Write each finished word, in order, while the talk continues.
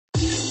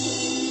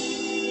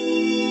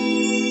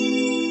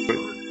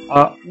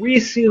We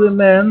see the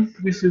man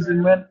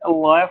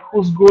alive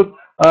who's got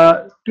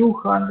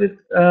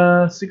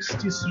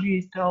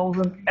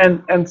 263,000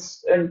 and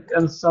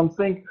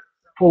something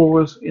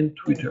followers in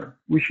Twitter,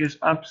 which is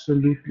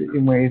absolutely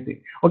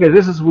amazing. Okay,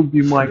 would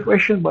be my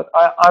question, but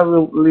I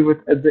will leave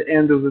it at the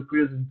end of the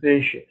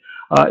presentation.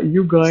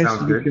 You guys,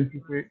 Sounds good.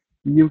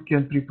 you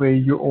can prepare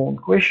your own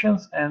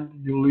questions and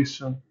you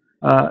listen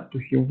to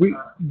him.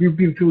 We've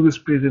been through this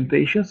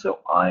presentation, so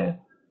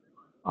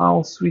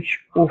I'll switch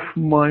off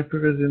my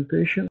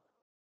presentation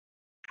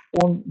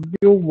on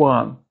view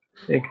one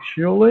All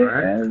actually,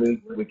 right.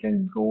 and we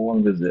can go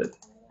on with it.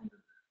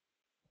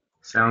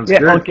 Sounds Yeah,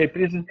 good. okay,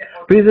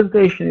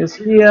 presentation is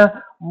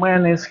here,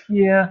 man is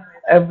here,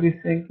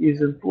 everything is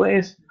in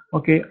place.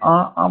 Okay,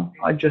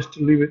 I just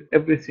leave it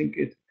everything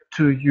it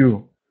to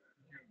you,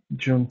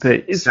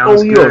 Juntae. It's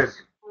Sounds all good.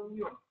 yours.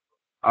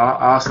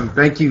 Awesome.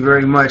 Thank you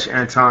very much,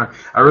 Anton.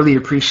 I really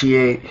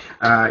appreciate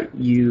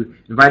you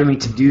inviting me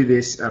to do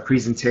this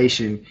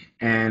presentation,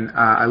 and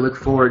I look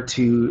forward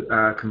to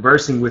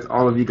conversing with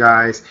all of you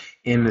guys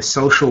in the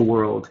social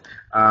world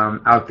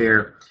out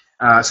there.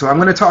 So I'm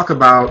going to talk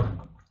about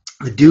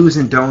the do's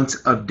and don'ts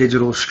of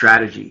digital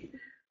strategy,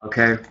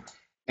 okay?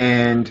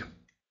 And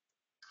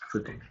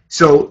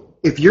so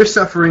if you're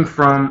suffering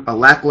from a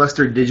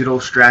lackluster digital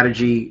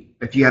strategy,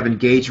 if you have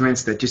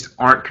engagements that just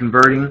aren't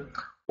converting,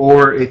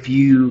 or if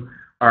you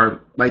are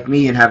like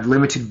me and have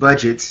limited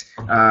budgets,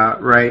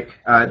 right,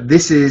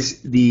 this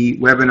is the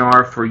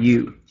webinar for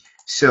you.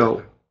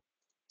 So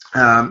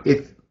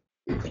if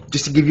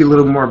just to give you a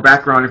little more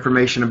background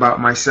information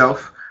about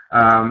myself,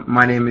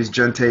 my name is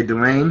Juntae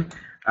DeLane,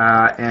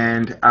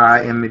 and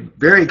I am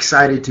very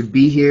excited to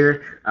be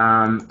here,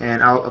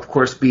 and I'll, of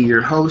course, be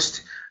your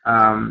host.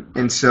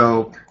 And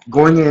so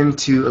going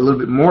into a little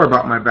bit more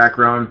about my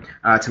background,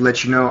 to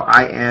let you know,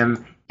 I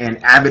am an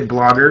avid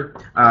blogger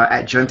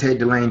at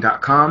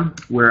juntaedelane.com,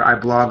 where I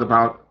blog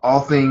about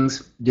all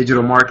things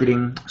digital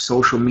marketing,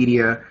 social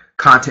media,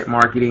 content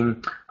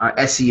marketing,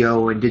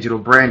 SEO, and digital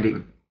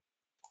branding.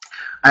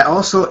 I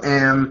also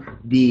am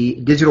the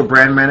digital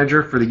brand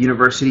manager for the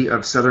University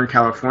of Southern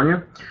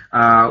California,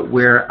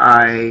 where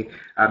I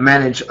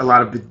manage a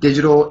lot of the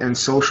digital and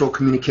social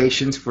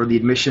communications for the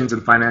admissions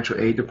and financial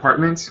aid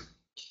departments.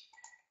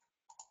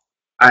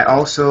 I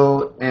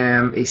also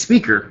am a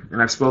speaker,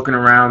 and I've spoken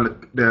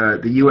around the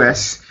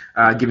U.S.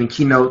 Giving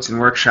keynotes and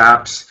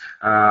workshops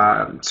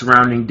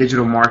surrounding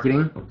digital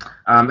marketing,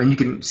 and you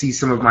can see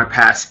some of my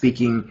past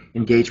speaking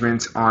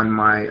engagements on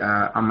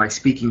my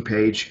speaking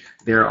page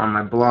there on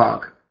my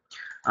blog.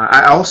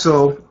 I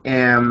also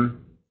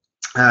am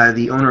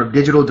the owner of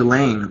Juntae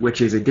DeLane,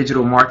 which is a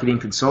digital marketing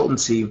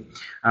consultancy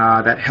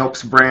that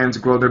helps brands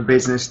grow their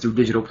business through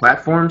digital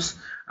platforms.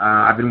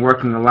 I've been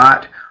working a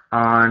lot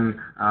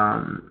on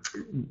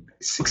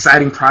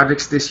exciting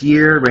projects this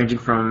year, ranging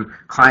from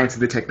clients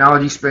in the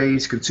technology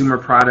space, consumer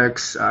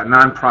products,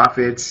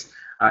 nonprofits,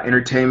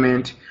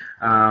 entertainment.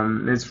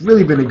 It's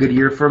really been a good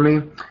year for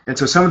me. And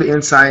so some of the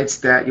insights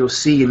that you'll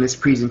see in this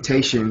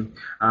presentation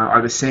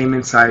are the same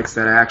insights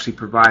that I actually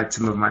provide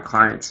some of my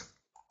clients.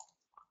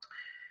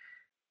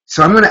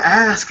 So I'm going to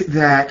ask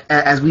that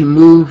as we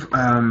move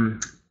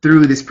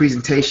through this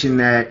presentation,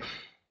 that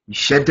you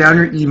shut down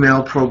your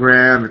email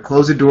program or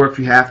close the door if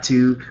you have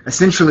to.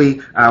 Essentially,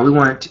 we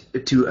want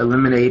to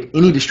eliminate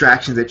any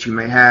distractions that you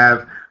may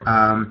have,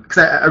 because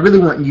I really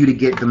want you to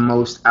get the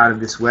most out of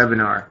this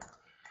webinar.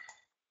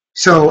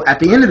 So at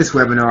the end of this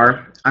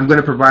webinar, I'm going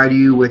to provide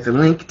you with a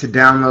link to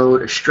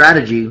download a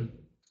strategy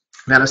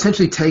that'll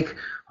essentially take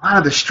a lot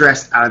of the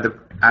stress out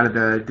of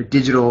the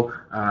digital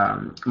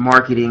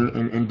marketing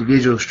and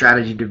digital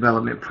strategy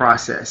development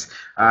process.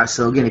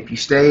 So again, if you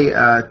stay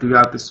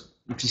throughout this,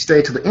 if you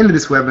stay till the end of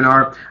this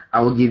webinar,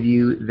 I will give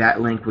you that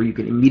link where you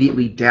can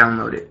immediately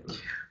download it.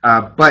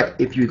 But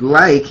if you'd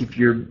like, if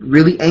you're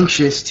really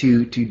anxious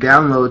to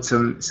download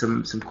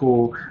some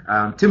cool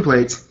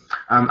templates,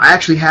 I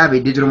actually have a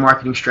digital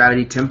marketing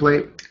strategy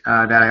template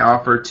that I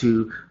offer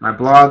to my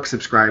blog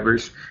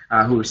subscribers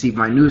who receive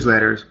my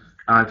newsletters.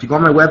 If you go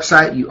on my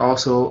website, you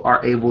also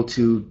are able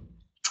to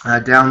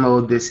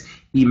download this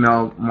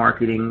email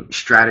marketing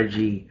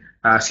strategy,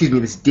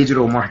 this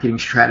digital marketing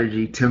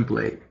strategy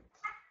template.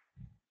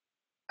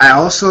 I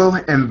also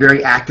am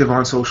very active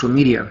on social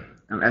media.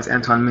 As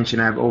Anton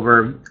mentioned, I have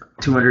over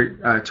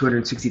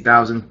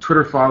 260,000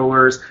 Twitter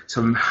followers, so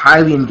I'm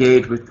highly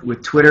engaged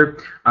with Twitter.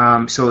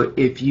 So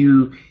if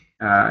you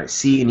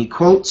see any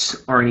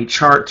quotes or any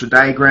charts or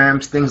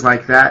diagrams, things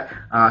like that,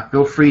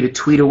 feel free to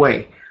tweet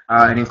away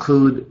and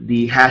include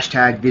the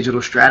hashtag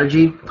digital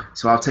strategy.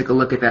 So I'll take a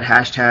look at that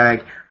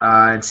hashtag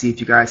and see if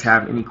you guys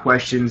have any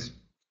questions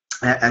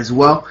as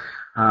well.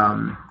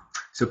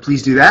 So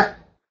please do that.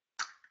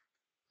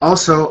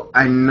 Also,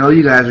 I know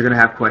you guys are going to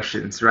have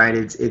questions, right?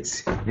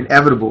 It's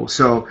inevitable.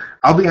 So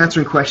I'll be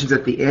answering questions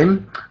at the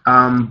end.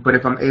 But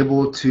if I'm not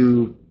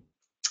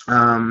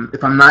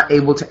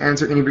able to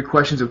answer any of your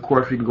questions, of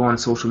course, we can go on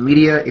social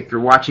media. If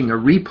you're watching a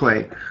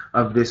replay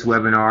of this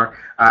webinar,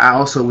 I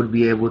also would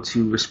be able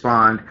to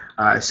respond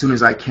as soon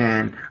as I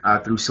can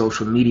through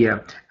social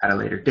media at a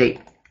later date.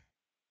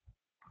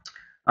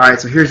 All right,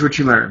 so here's what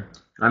you learn.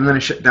 I'm going to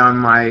shut down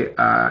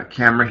my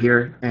camera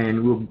here,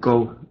 and we'll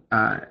go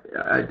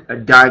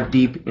dive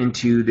deep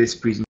into this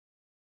presentation.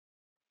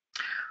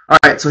 All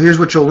right, so here's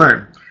what you'll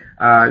learn.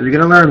 You're going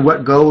to learn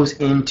what goes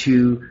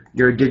into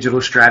your digital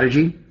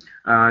strategy.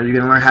 You're going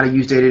to learn how to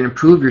use data to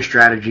improve your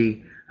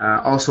strategy.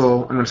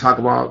 Also, I'm going to talk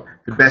about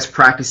the best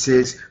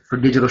practices for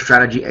digital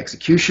strategy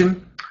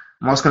execution.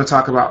 I'm also going to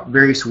talk about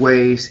various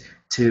ways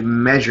to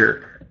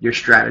measure your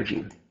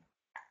strategy.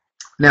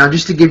 Now,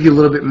 just to give you a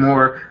little bit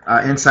more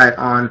insight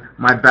on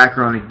my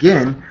background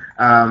again,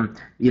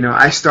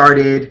 I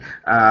started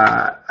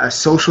a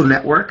social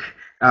network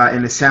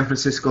in the San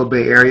Francisco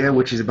Bay Area,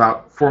 which is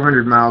about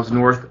 400 miles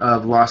north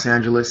of Los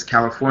Angeles,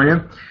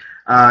 California.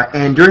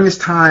 And during this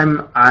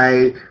time,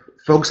 I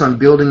focused on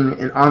building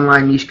an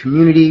online niche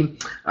community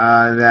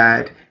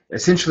that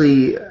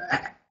essentially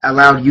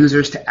allowed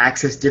users to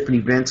access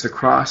different events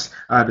across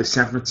the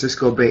San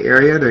Francisco Bay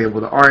Area. They're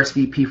able to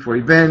RSVP for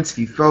events,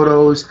 view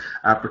photos,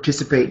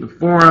 participate in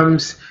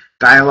forums,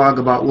 dialogue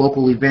about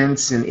local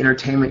events and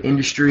entertainment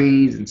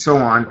industries, and so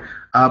on.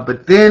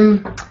 But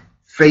then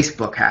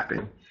Facebook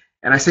happened.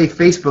 And I say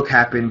Facebook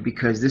happened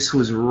because this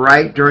was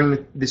during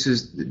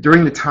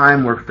the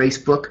time where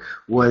Facebook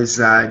was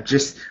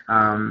just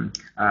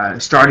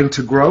starting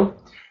to grow,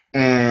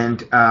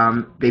 and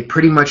they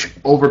pretty much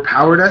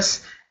overpowered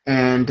us,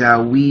 and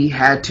we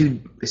had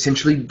to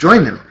essentially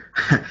join them.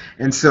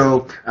 And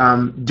so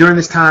during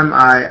this time,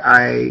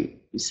 I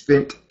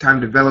spent time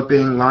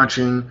developing,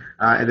 launching,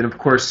 and then of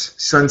course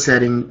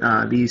sunsetting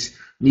these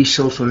niche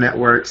social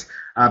networks.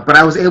 But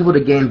I was able to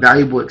gain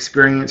valuable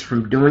experience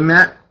from doing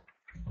that.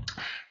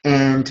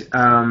 And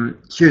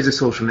here's a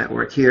social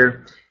network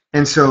here.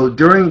 And so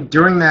during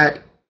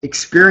that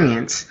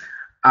experience,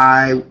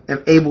 I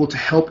am able to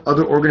help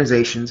other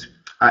organizations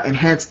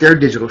enhance their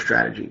digital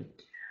strategy.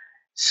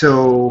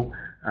 So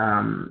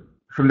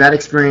from that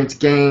experience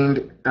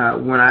gained,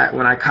 when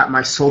I caught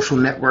my social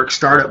network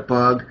startup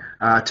bug,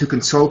 to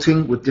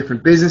consulting with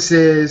different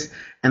businesses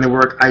and the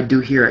work I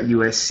do here at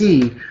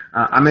USC,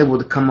 I'm able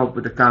to come up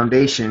with a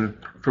foundation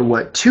for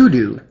what to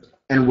do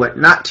and what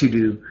not to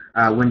do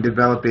when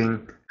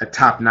developing a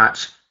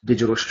top-notch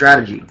digital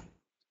strategy.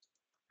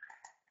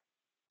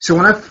 So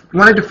when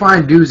I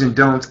define do's and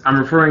don'ts, I'm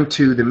referring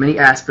to the many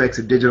aspects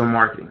of digital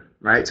marketing,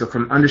 right? So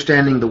from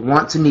understanding the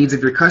wants and needs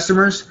of your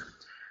customers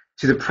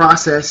to the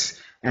process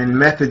and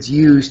methods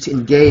used to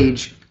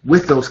engage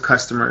with those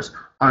customers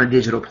on a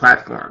digital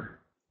platform.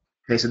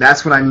 Okay, so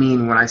that's what I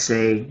mean when I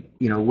say,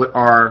 when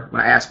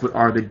I ask what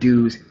are the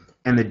do's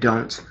and the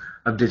don'ts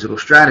of digital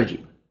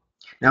strategy.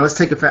 Now let's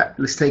take a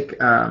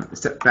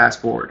step fast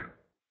forward.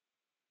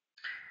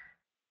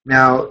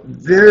 Now,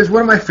 there's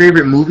one of my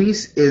favorite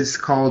movies is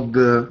called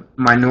The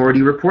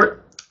Minority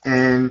Report,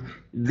 and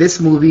this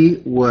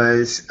movie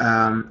was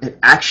an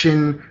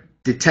action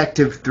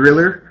detective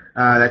thriller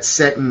that's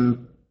set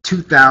in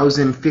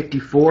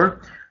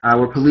 2054,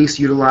 where police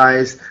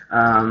utilize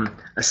a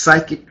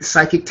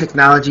psychic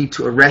technology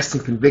to arrest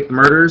and convict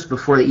murderers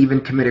before they even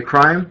commit a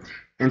crime.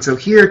 And so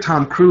here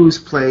Tom Cruise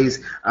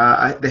plays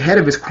the head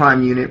of his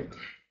crime unit,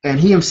 and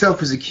he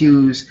himself is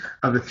accused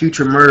of the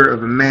future murder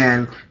of a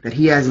man that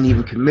he hasn't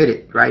even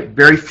committed, right?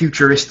 Very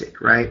futuristic,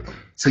 right?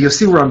 So you'll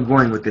see where I'm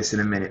going with this in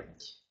a minute.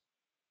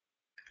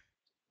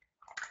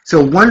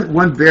 So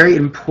one very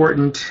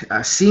important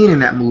scene in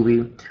that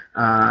movie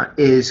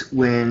is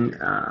when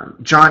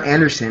John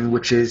Anderson,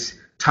 which is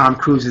Tom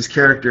Cruise's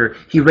character,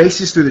 he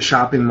races through the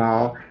shopping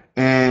mall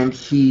and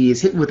he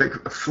is hit with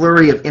a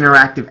flurry of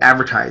interactive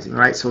advertising,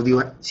 right? So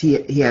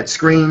he had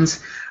screens,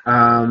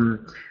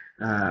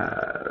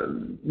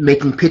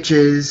 making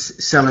pitches,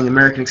 selling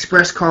American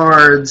Express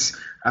cards.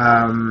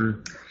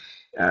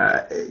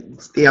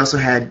 They also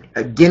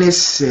had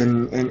Guinness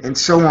and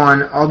so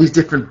on, all these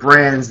different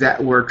brands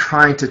that were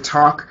trying to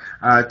talk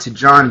to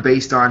John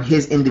based on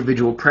his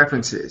individual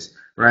preferences,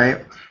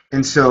 right?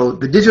 And so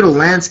the digital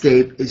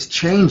landscape is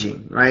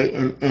changing, right?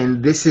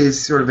 And this is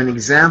sort of an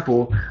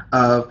example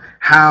of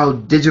how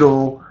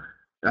digital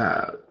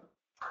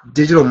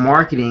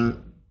marketing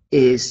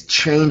is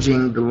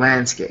changing the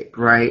landscape,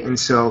 right? And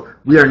so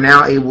we are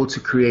now able to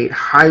create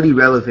highly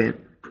relevant,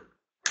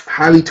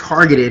 highly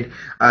targeted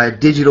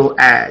digital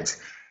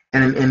ads.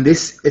 And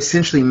this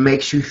essentially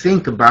makes you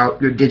think about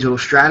your digital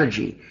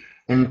strategy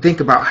and think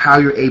about how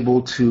you're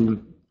able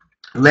to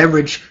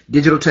leverage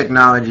digital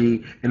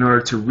technology in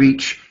order to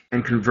reach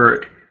and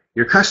convert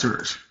your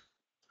customers.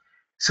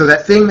 So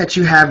that thing that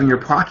you have in your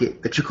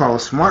pocket that you call a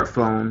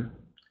smartphone,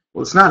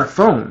 well, it's not a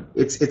phone.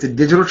 It's a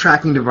digital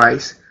tracking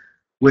device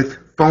with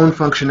phone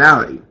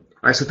functionality,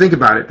 right? So think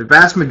about it. The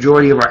vast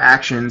majority of our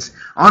actions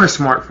on a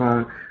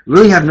smartphone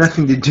really have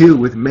nothing to do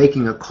with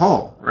making a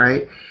call,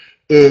 right?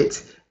 And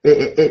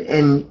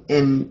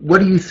what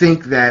do you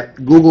think that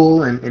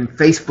Google and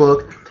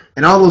Facebook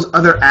and all those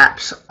other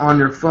apps on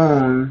your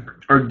phone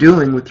are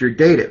doing with your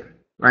data,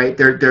 right?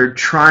 They're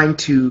trying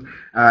to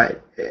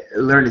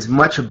learn as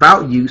much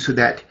about you so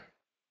that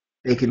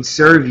they can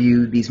serve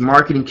you these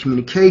marketing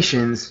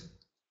communications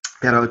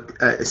that'll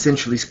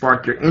essentially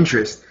spark your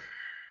interest.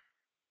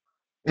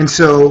 And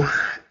so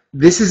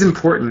this is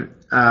important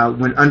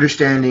when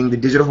understanding the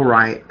digital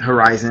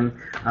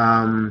horizon,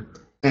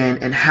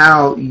 and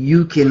how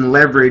you can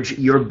leverage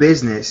your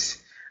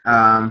business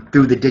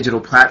through the digital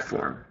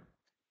platform.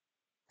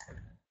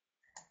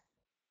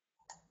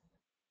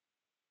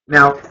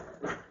 Now,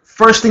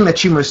 first thing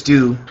that you must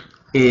do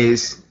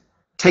is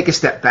take a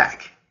step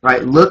back,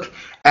 right? Look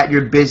at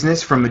your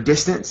business from a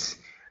distance.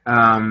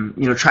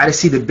 Try to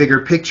see the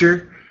bigger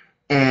picture,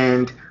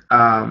 and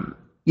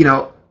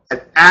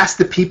ask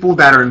the people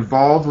that are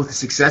involved with the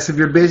success of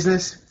your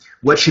business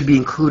what should be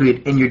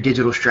included in your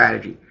digital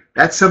strategy.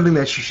 That's something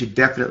that you should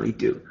definitely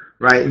do,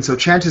 right? And so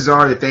chances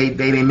are that they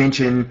may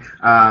mention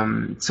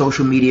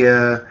social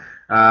media,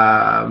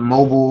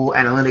 mobile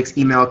analytics,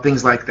 email,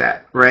 things like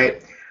that,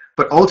 right?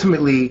 But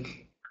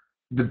ultimately,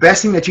 the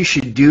best thing that you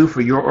should do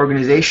for your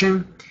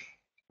organization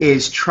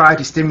is try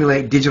to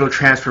stimulate digital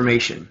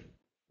transformation,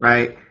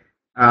 right?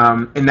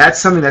 And that's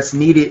something that's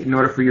needed in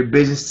order for your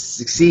business to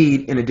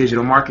succeed in a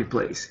digital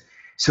marketplace.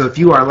 So if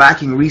you are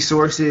lacking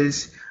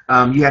resources,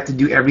 you have to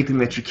do everything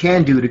that you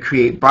can do to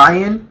create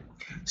buy-in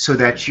so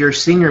that your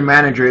senior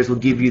managers will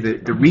give you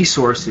the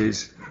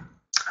resources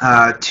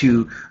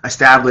to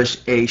establish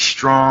a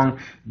strong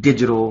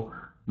digital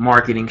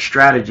marketing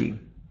strategy.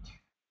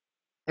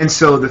 And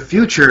so the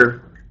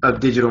future of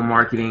digital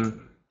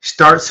marketing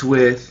starts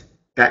with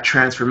that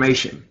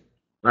transformation,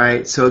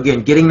 right? So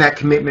again, getting that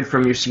commitment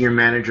from your senior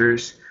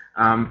managers,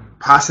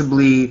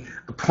 possibly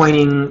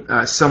appointing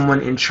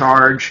someone in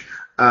charge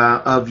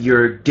of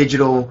your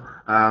digital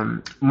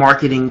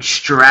marketing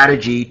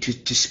strategy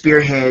to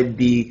spearhead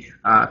the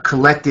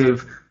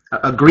collective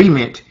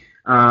agreement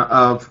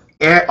of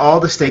all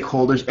the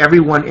stakeholders,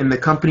 everyone in the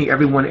company,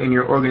 everyone in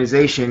your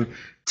organization,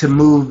 to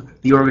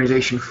move the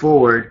organization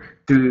forward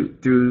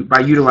through by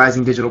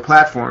utilizing digital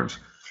platforms.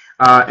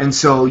 And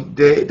so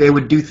they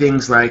would do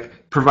things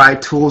like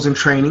provide tools and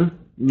training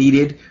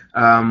needed,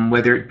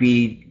 whether it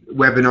be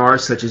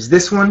webinars such as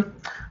this one,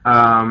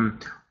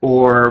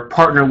 or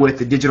partner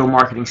with a digital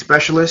marketing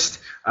specialist,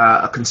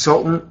 a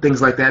consultant,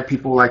 things like that,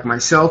 people like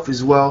myself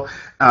as well,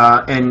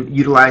 and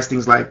utilize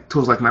things like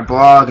tools like my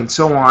blog and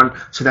so on,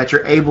 so that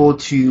you're able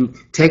to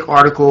take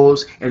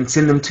articles and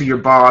send them to your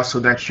boss so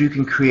that you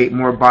can create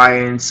more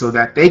buy-in so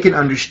that they can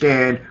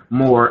understand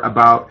more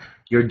about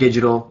your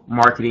digital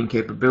marketing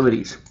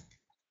capabilities.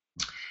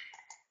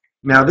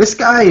 Now, this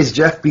guy is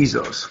Jeff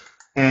Bezos,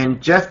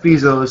 and Jeff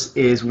Bezos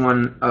is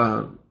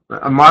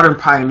a modern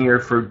pioneer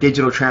for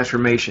digital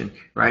transformation,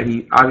 right?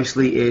 He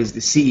obviously is the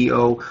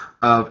CEO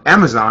of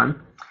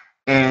Amazon,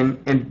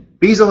 and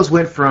Bezos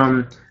went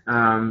from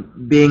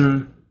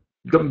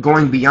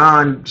going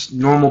beyond just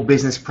normal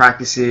business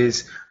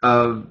practices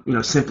of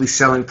simply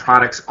selling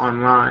products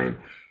online.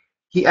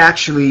 He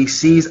actually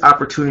sees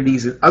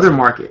opportunities in other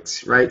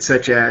markets, right,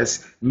 such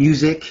as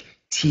music,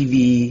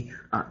 TV,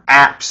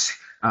 apps,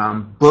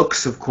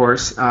 books, of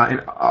course,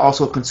 and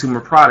also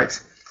consumer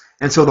products.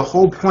 And so the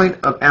whole point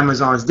of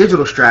Amazon's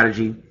digital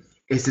strategy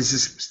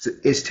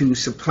is to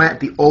supplant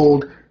the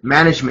old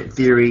management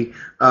theory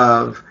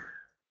of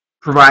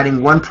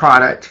providing one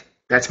product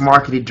that's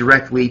marketed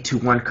directly to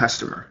one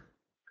customer,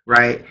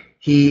 right?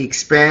 He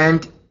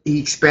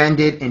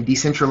expanded and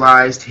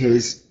decentralized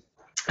his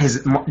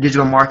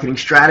digital marketing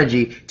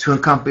strategy to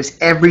encompass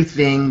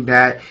everything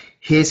that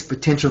his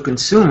potential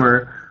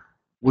consumer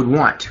would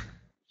want.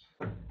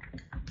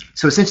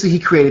 So essentially, he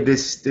created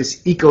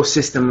this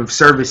ecosystem of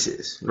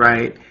services,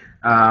 right?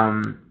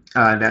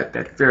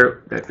 That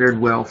fared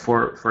well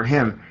for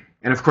him.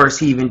 And of course,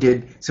 he even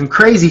did some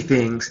crazy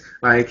things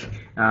like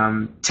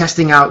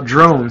testing out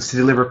drones to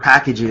deliver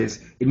packages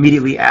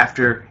immediately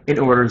after an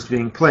order is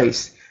being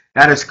placed.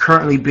 That is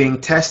currently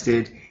being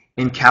tested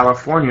in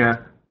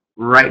California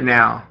right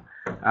now.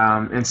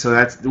 And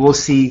so we'll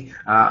see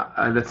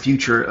the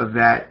future of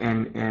that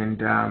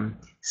and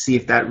see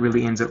if that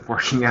really ends up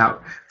working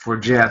out for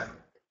Jeff.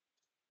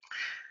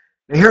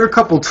 Now, here are a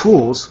couple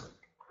tools.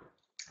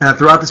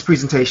 Throughout this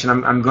presentation,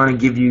 I'm going to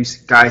give you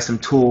guys some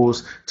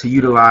tools to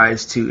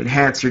utilize to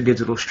enhance your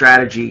digital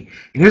strategy.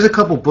 And here's a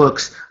couple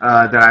books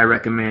that I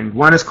recommend.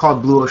 One is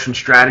called Blue Ocean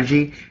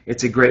Strategy.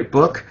 It's a great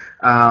book.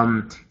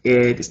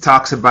 It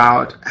talks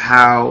about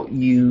how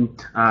you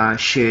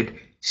should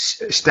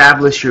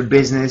establish your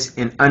business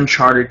in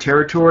uncharted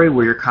territory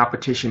where your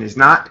competition is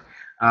not.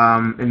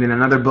 And then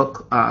another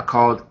book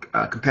called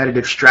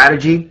Competitive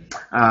Strategy.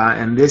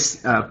 And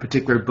this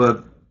particular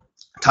book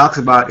talks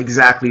about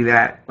exactly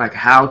that, like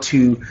how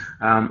to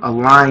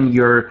align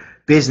your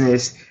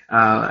business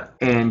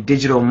and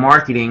digital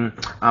marketing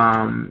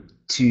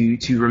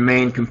to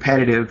remain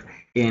competitive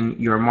in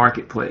your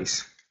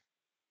marketplace.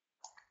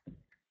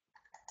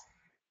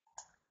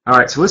 All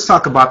right, so let's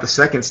talk about the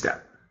second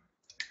step.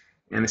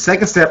 And the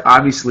second step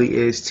obviously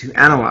is to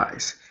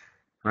analyze,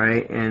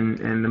 right?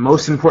 And the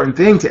most important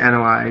thing to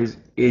analyze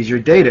is your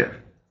data,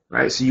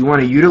 right? So you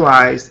want to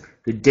utilize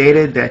the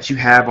data that you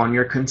have on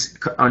your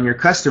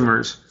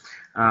customers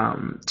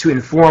to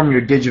inform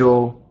your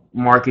digital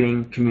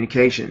marketing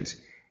communications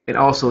and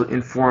also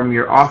inform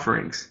your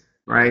offerings,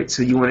 right?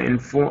 So you want to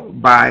inform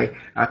by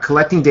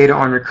collecting data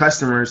on your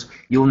customers.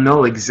 You'll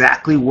know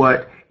exactly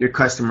what your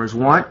customers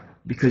want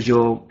because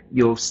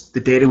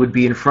the data would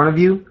be in front of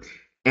you,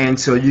 and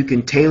so you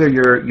can tailor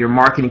your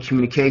marketing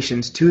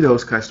communications to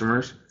those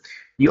customers.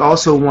 You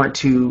also want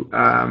to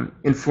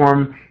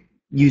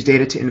use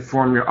data to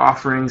inform your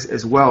offerings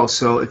as well.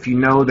 So if you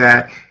know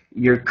that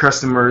your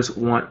customers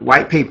want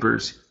white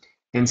papers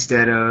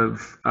instead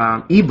of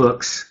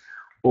ebooks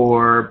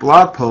or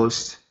blog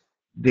posts,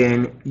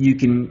 then you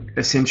can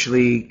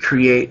essentially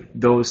create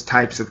those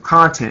types of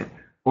content.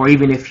 Or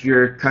even if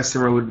your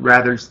customer would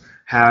rather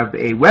have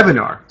a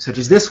webinar, such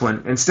as this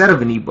one, instead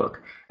of an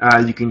ebook,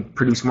 you can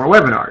produce more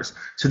webinars.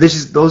 So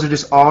those are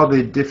just all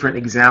the different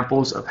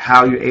examples of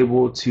how you're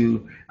able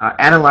to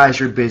analyze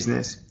your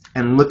business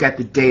and look at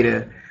the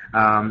data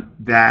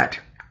that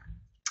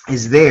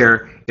is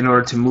there in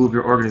order to move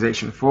your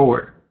organization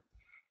forward.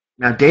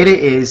 Now, data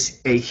is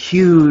a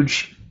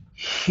huge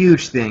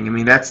thing. I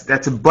mean, that's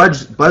a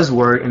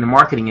buzzword in the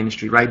marketing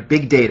industry, right?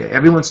 Big data.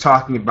 Everyone's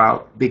talking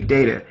about big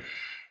data.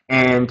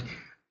 And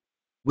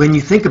when you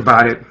think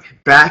about it,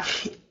 back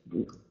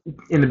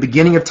in the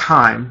beginning of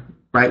time,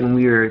 right, when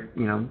we were,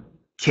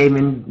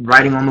 cavemen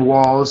writing on the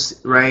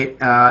walls, right,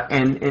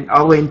 and all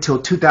the way until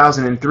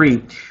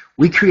 2003,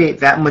 we create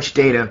that much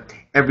data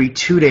every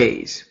 2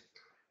 days,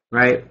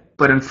 right?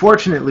 But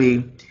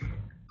unfortunately,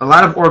 a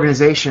lot of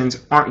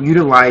organizations aren't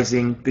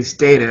utilizing this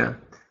data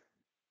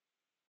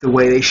the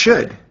way they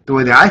should, the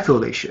way that I feel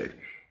they should.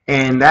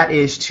 And that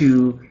is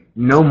to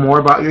know more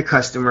about your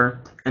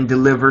customer and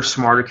deliver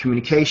smarter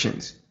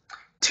communications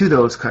to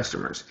those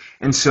customers.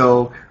 And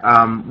so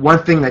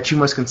one thing that you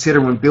must consider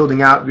when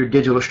building out your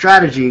digital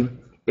strategy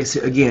is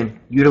to, again,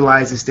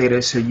 utilize this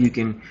data so you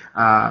can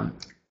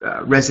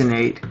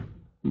resonate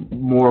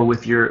more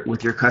with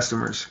your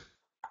customers.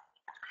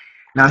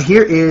 Now,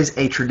 here is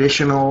a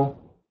traditional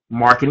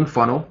marketing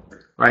funnel,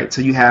 right?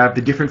 So you have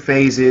the different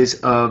phases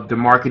of the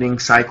marketing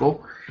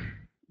cycle.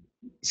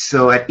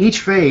 So at each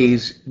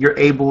phase, you're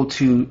able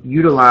to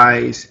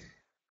utilize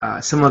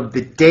some of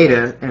the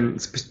data,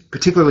 and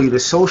particularly the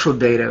social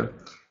data,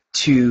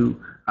 to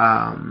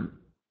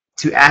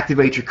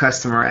activate your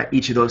customer at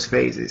each of those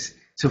phases.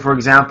 So, for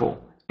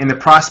example, in the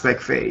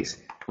prospect phase,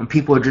 when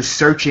people are just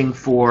searching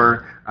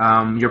for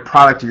your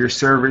product or your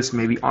service,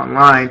 maybe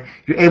online,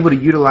 you're able to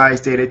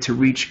utilize data to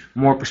reach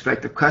more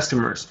prospective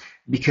customers,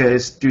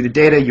 because through the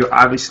data, you'll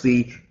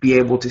obviously be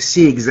able to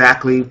see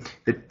exactly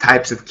the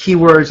types of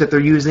keywords that they're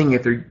using.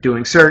 If they're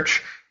doing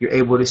search, you're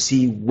able to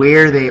see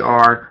where they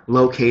are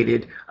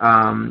located,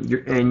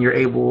 and you're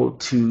able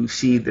to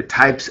see the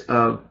types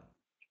of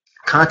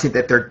content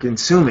that they're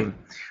consuming.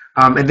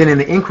 And then in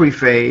the inquiry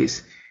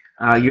phase,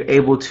 you're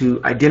able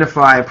to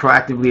identify and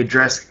proactively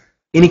address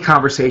any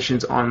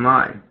conversations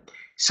online.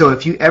 So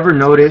if you ever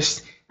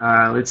noticed,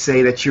 let's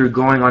say that you're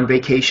going on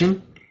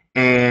vacation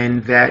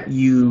and that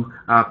you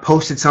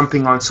posted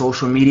something on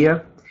social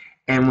media,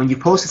 and when you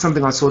posted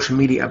something on social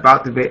media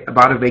about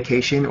a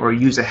vacation or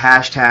use a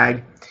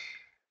hashtag,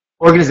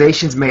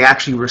 organizations may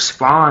actually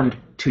respond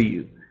to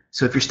you.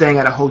 So if you're staying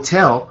at a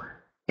hotel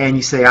and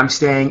you say, I'm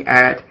staying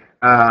at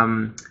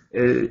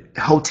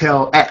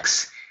Hotel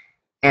X,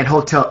 and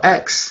Hotel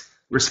X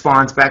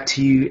responds back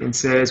to you and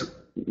says,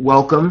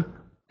 welcome,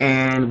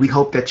 and we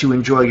hope that you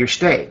enjoy your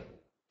stay,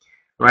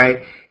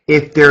 right?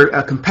 If they're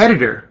a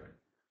competitor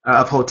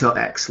of Hotel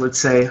X, let's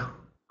say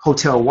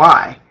Hotel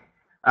Y,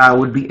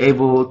 would be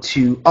able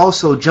to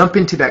also jump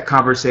into that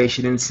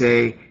conversation and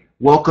say,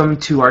 welcome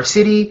to our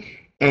city,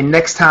 and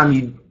next time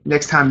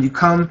you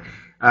come,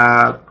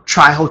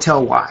 try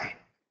Hotel Y,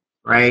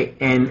 right?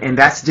 And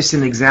that's just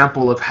an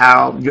example of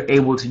how you're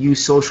able to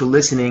use social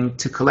listening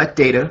to collect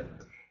data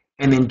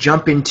and then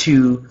jump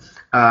into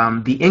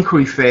the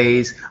inquiry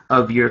phase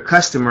of your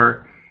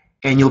customer,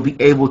 and you'll be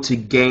able to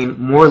gain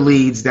more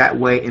leads that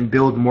way and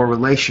build more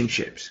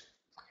relationships,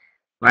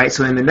 right?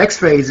 So in the next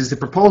phase is the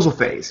proposal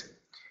phase.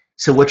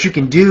 So what you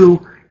can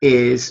do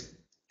is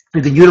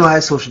you can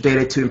utilize social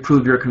data to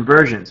improve your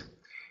conversions.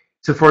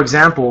 So for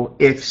example,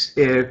 if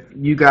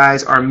you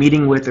guys are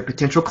meeting with a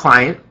potential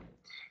client,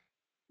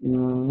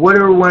 what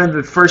are one of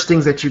the first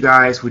things that you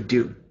guys would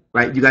do,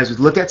 right? You guys would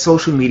look at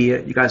social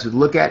media. You guys would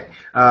look at,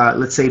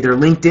 let's say, their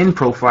LinkedIn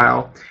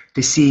profile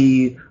to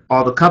see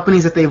all the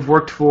companies that they've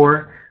worked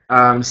for,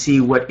 see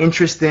what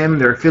interests them,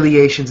 their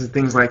affiliations, and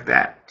things like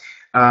that.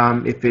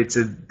 If it's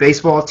a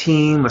baseball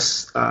team,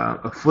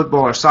 a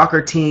football or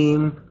soccer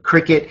team,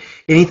 cricket,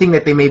 anything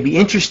that they may be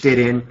interested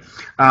in,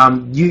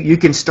 you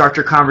can start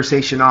your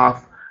conversation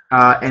off,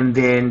 and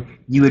then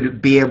you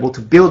would be able to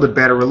build a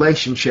better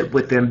relationship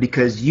with them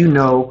because you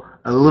know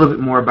a little bit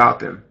more about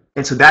them.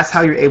 And so that's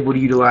how you're able to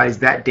utilize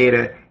that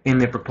data in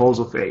the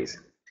proposal phase.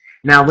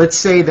 Now, let's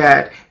say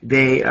that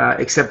they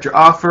accept your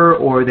offer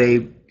or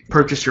they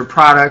purchase your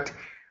product.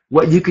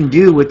 What you can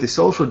do with the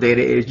social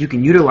data is you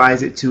can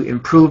utilize it to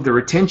improve the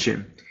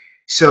retention.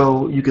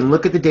 So you can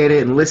look at the data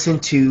and listen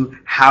to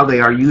how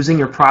they are using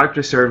your product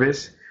or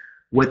service,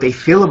 what they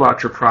feel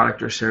about your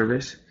product or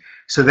service.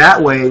 So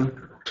that way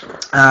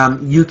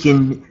you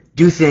can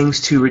do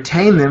things to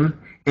retain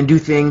them and do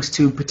things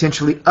to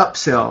potentially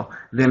upsell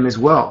them as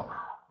well,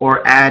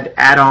 or add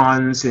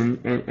add-ons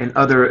and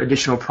other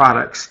additional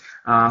products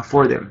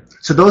for them.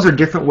 So those are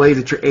different ways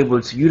that you're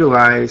able to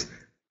utilize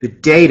the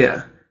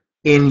data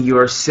in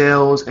your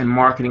sales and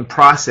marketing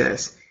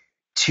process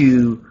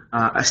to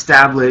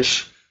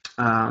establish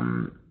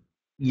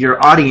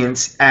your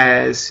audience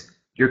as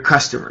your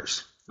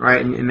customers,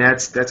 right? And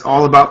that's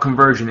all about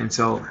conversion. And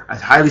so I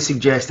highly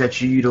suggest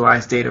that you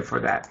utilize data for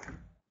that.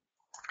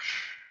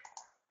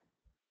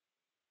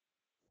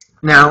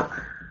 Now,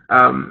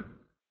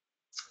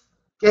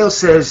 Gail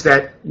says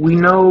that we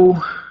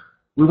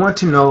want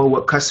to know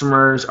what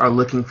customers are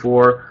looking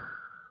for,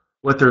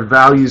 what their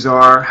values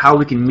are, how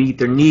we can meet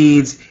their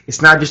needs.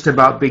 It's not just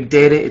about big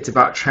data, it's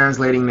about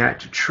translating that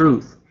to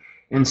truth.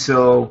 And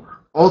so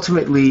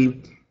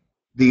ultimately,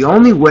 the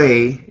only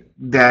way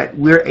that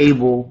we're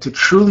able to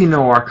truly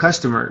know our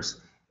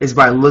customers is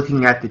by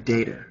looking at the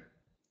data,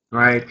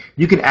 right?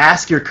 You can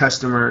ask your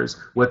customers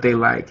what they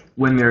like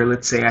when they're,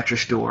 let's say, at your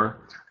store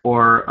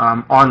or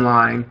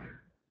online,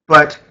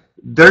 but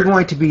they're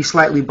going to be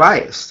slightly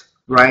biased,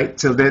 right?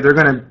 So they're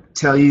going to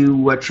tell you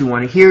what you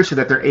want to hear so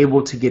that they're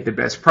able to get the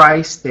best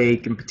price. They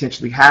can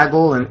potentially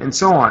haggle and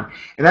so on.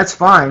 And that's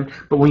fine,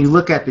 but when you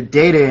look at the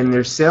data in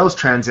their sales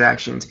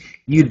transactions,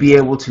 you'd be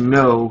able to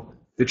know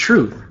the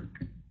truth.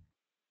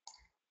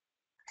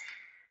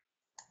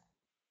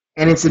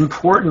 And it's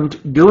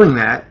important doing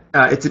that.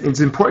 It's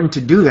important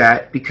to do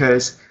that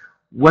because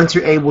once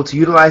you're able to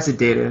utilize the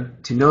data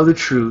to know the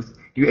truth,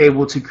 you're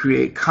able to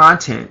create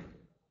content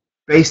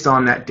based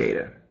on that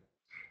data.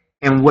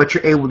 And what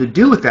you're able to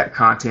do with that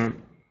content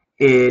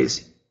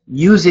is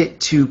use it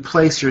to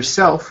place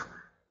yourself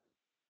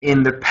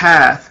in the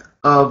path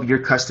of your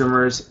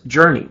customer's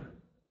journey.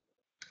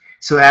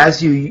 So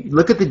as you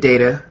look at the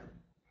data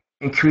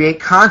and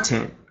create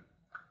content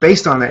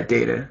based on that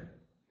data,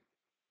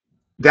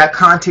 that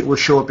content will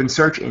show up in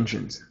search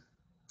engines.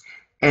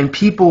 And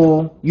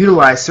people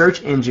utilize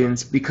search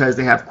engines because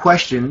they have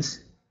questions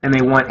and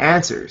they want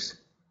answers,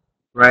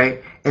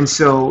 right? And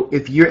so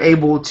if you're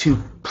able to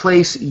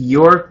place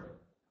your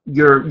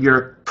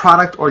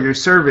product or your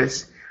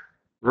service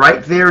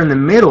right there in the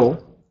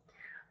middle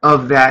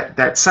of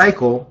that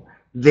cycle,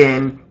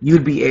 then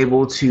you'd be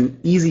able to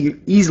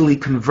easily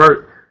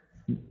convert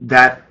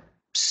that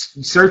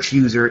search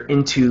user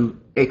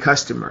into a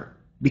customer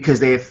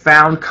because they have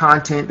found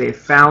content, they have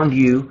found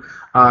you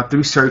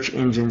through search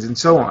engines and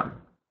so on.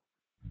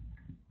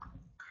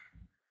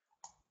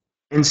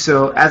 And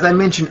so, as I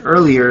mentioned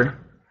earlier,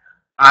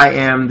 I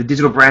am the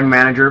digital brand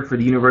manager for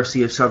the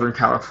University of Southern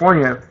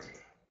California,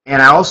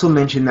 and I also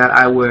mentioned that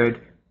I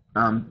would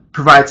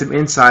provide some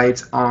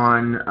insights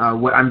on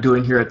what I'm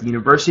doing here at the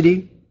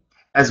university,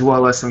 as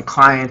well as some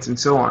clients and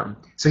so on.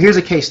 So here's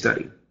a case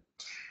study,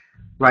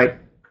 right?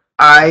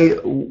 I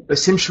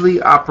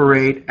essentially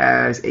operate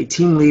as a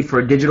team lead for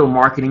a digital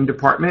marketing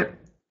department,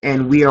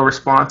 and we are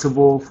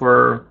responsible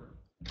for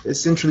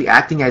essentially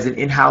acting as an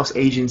in-house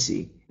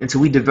agency. And so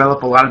we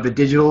develop a lot of the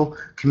digital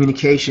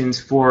communications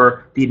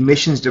for the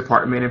admissions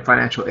department and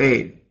financial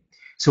aid.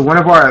 So one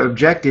of our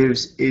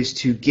objectives is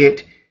to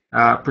get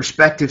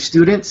prospective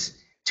students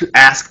to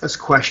ask us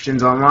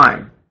questions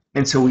online.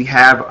 And so we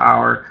have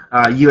our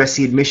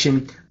USC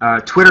admission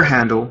Twitter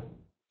handle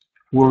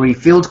where we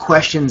field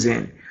questions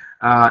in.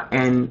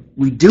 And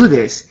we do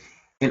this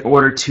in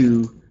order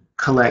to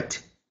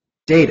collect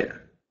data,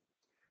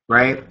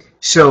 right?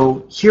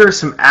 So here are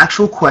some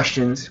actual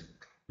questions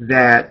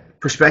that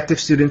prospective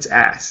students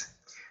ask.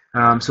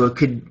 So it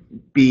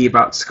could be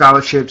about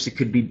scholarships, it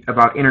could be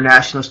about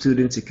international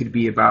students, it could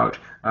be about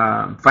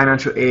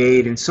financial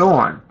aid, and so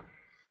on.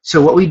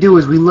 So what we do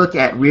is we look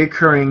at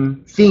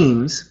recurring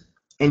themes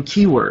and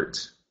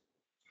keywords.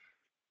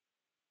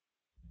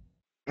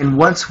 And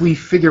once we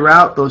figure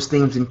out those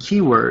themes and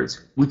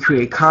keywords, we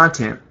create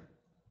content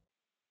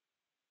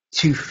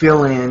to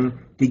fill in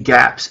the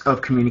gaps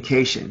of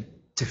communication,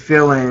 to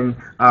fill in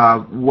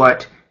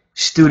what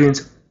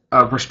students,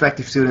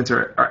 prospective students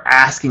are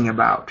asking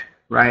about,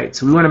 right?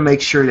 So we want to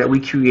make sure that we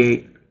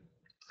create,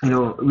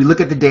 we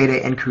look at the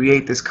data and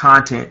create this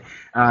content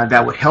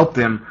that would help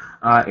them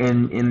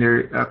in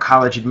their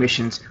college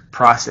admissions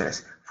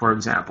process, for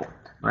example,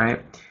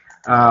 right?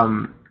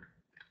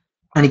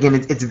 And again,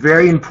 it's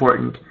very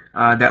important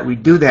that we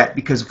do that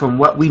because from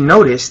what we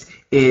noticed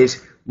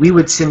is we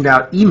would send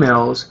out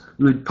emails,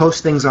 we would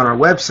post things on our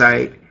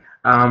website,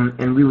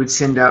 and we would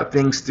send out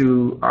things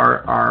through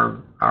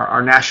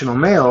our national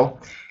mail,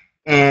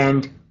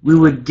 and we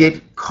would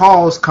get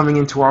calls coming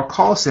into our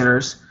call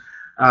centers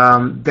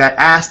that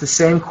ask the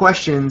same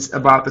questions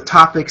about the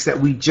topics that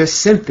we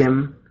just sent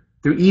them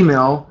through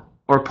email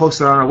or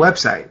posted on our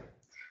website.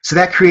 So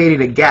that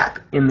created a gap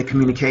in the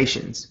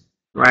communications,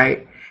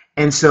 right?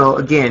 And so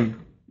again,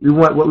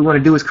 what we want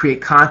to do is create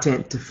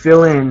content to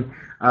fill in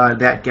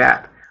that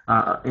gap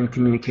in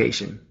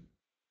communication.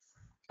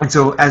 And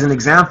so as an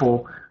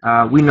example,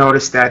 we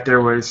noticed that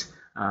there was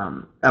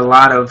a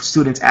lot of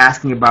students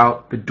asking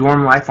about the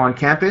dorm life on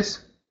campus.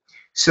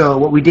 So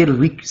what we did was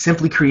we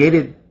simply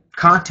created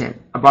content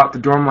about the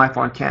dorm life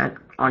on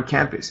on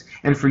campus.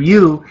 And for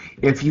you,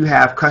 if you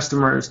have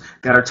customers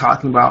that are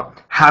talking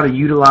about how to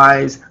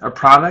utilize a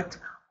product,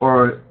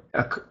 or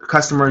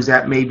customers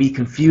that may be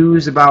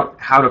confused about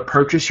how to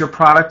purchase your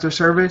product or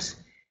service,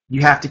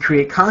 you have to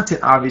create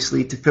content,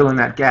 obviously, to fill in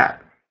that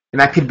gap. And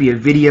that could be a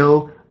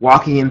video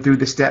walking in through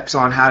the steps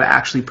on how to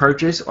actually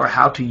purchase or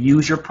how to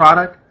use your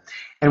product.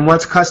 And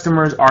once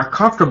customers are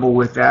comfortable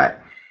with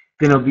that,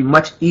 then it'll be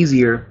much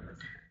easier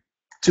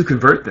to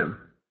convert them.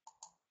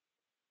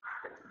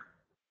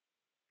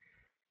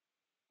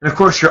 And of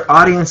course, your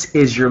audience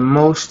is your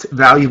most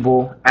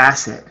valuable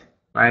asset,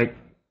 right?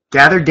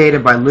 Gather data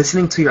by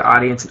listening to your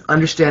audience and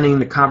understanding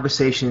the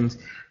conversations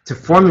to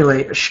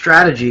formulate a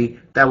strategy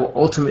that will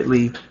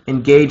ultimately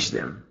engage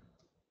them.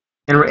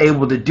 And we're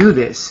able to do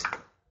this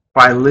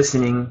by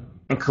listening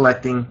and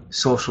collecting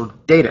social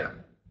data.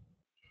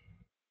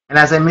 And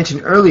as I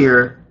mentioned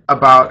earlier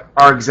about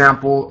our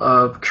example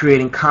of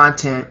creating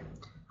content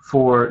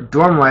for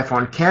dorm life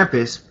on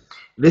campus,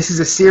 this is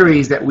a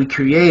series that we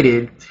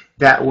created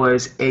that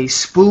was a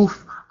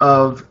spoof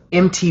of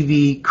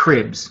MTV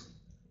Cribs,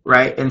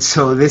 right? And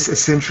so this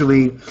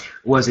essentially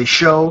was a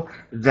show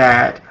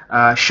that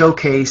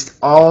showcased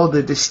all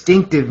the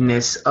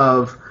distinctiveness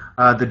of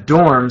the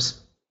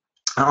dorms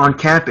on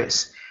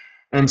campus.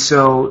 And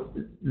so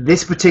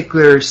this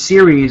particular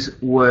series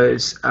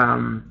was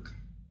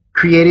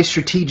created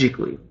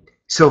strategically.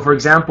 So for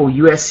example,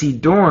 USC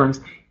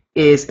dorms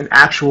is an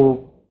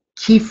actual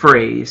key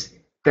phrase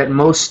that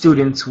most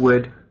students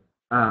would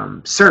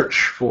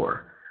search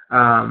for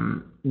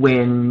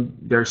when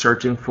they're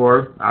searching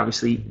for,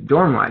 obviously,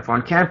 dorm life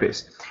on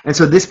campus. And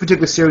so this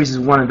particular series is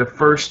one of the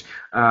first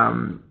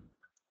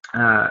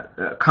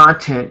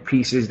content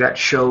pieces that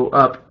show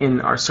up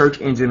in our search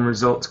engine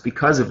results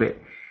because of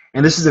it.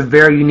 And this is a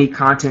very unique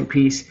content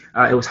piece.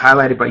 It was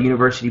highlighted by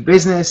University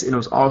Business, and it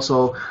was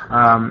also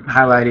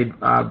highlighted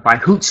by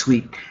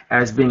Hootsuite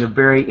as being a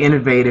very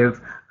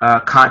innovative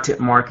content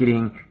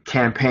marketing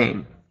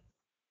campaign.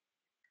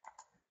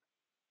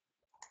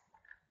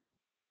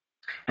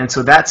 And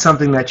so that's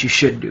something that you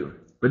should do.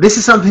 But this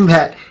is something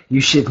that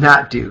you should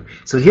not do.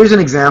 So here's an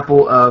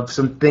example of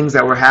some things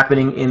that were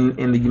happening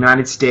in the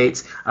United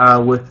States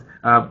with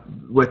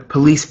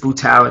police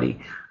brutality.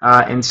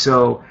 And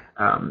so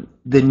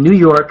the New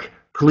York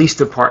Police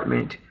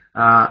Department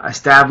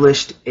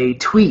established a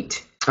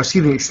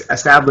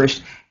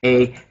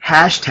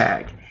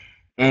hashtag,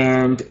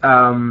 and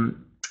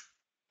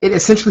it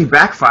essentially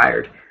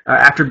backfired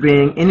after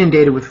being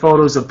inundated with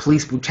photos of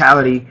police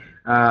brutality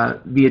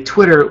via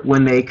Twitter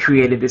when they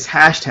created this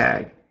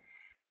hashtag.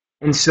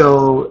 And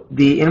so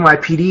the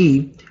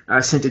NYPD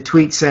sent a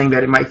tweet saying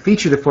that it might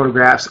feature the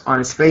photographs on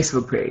its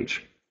Facebook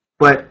page.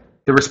 But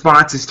the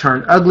responses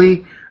turned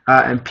ugly,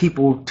 and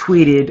people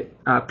tweeted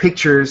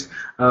pictures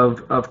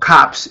of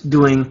cops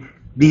doing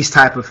these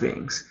type of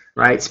things,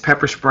 right? It's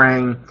pepper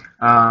spraying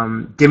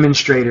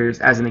demonstrators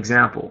as an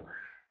example.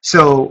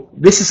 So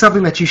this is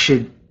something that you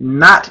should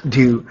not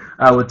do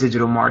with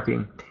digital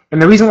marketing.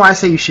 And the reason why I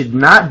say you should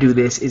not do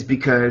this is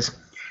because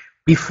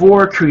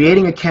before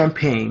creating a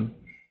campaign,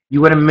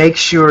 you want to make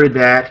sure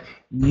that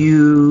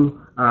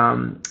you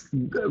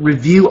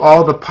review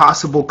all the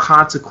possible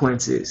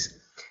consequences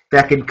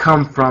that can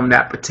come from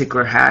that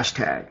particular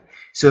hashtag.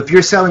 So if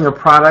you're selling a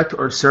product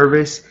or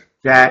service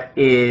that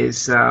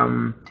is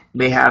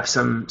may have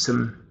some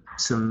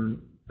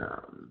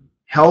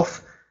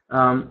health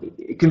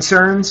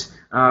concerns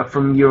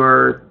from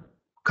your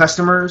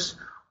customers,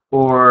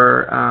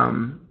 or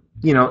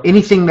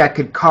anything that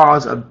could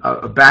cause a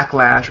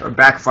backlash or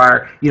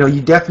backfire,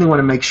 you definitely want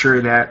to make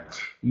sure that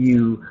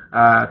you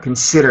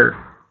consider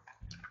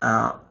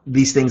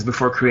these things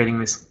before creating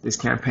this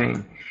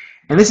campaign.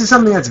 And this is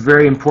something that's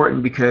very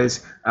important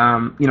because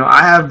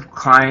I have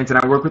clients and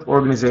I work with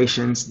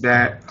organizations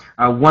that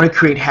want to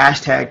create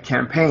hashtag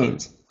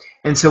campaigns.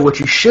 And so what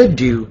you should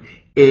do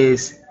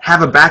is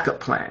have a backup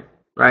plan,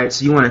 right?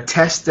 So you want to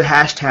test the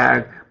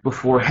hashtag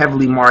before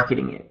heavily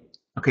marketing it.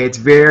 Okay, it's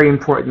very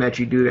important that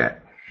you do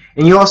that.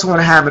 And you also want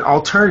to have an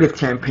alternative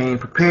campaign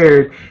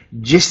prepared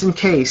just in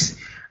case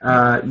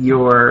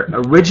your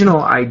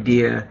original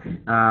idea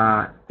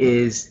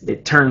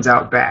it turns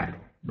out bad,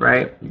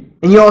 right?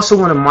 And you also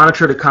want to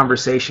monitor the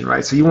conversation,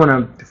 right? So you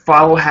want to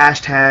follow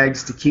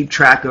hashtags to keep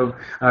track of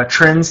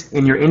trends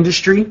in your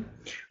industry,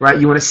 right?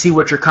 You want to see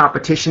what your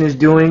competition is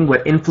doing,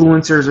 what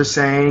influencers are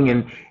saying,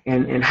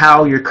 and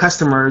how your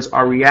customers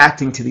are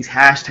reacting to these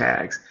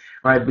hashtags,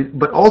 right?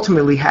 But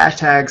ultimately,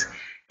 hashtags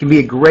can be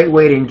a great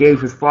way to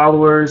engage with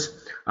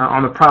followers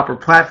on the proper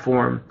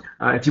platform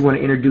if you want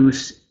to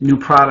introduce new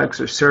products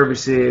or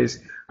services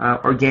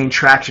or gain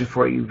traction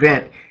for an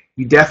event.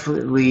 You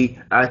definitely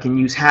can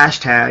use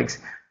hashtags,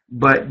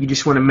 but you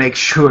just want to make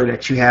sure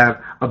that you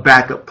have a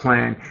backup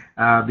plan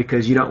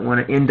because you don't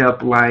want to end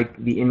up like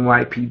the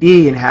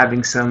NYPD and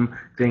having some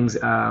things,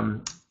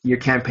 your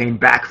campaign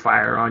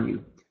backfire on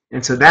you.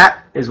 And so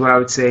that is what I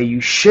would say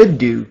you should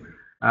do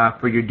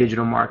for your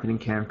digital marketing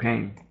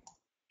campaign.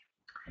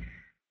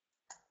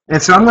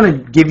 And so I'm going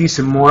to give you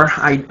some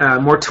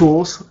more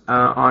tools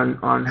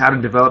on how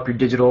to develop your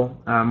digital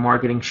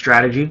marketing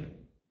strategy.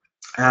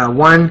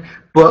 One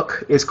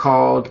book is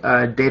called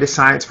Data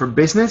Science for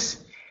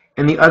Business,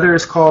 and the other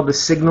is called The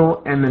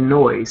Signal and the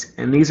Noise.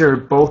 And these are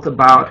both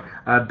about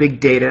big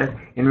data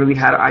and really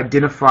how to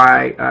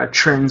identify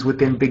trends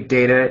within big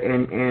data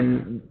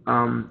and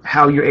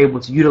how you're able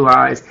to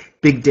utilize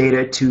big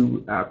data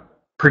to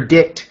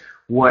predict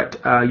what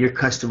your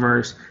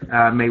customers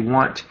may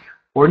want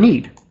or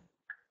need.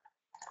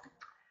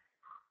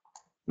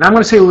 Now I'm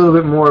going to say a little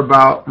bit more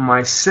about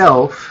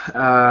myself.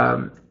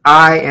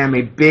 I am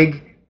a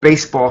big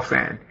baseball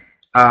fan,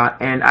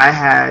 and I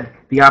had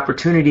the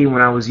opportunity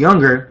when I was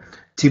younger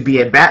to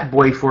be a bat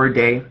boy for a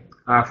day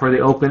for the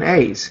Oakland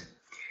A's.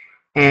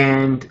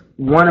 And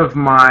one of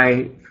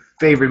my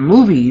favorite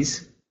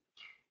movies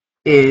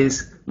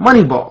is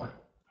Moneyball.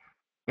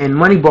 And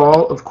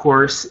Moneyball, of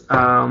course,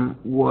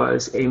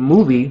 was a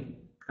movie,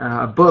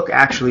 a book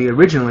actually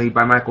originally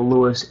by Michael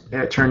Lewis,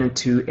 turned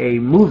into a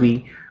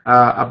movie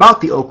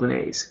about the Oakland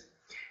A's.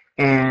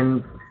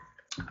 And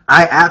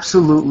I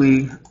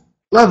absolutely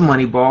love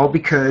Moneyball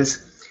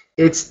because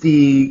it's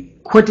the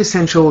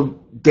quintessential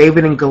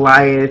David and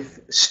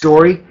Goliath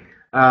story,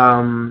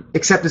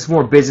 except it's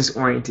more business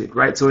oriented,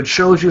 right? So it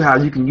shows you how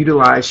you can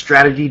utilize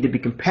strategy to be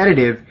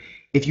competitive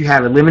if you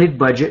have a limited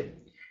budget,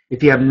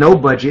 if you have no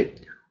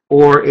budget,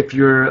 or if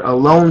you're a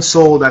lone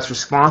soul that's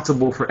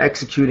responsible for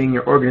executing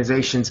your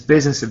organization's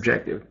business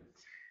objective.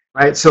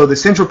 Right, so the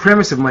central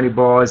premise of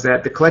Moneyball is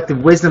that the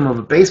collective wisdom of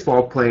a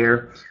baseball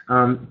player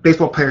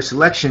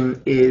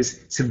selection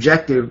is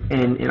subjective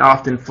and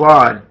often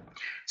flawed.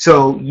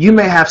 So you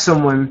may have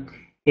someone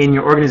in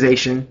your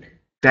organization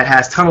that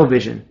has tunnel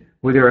vision,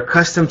 where they're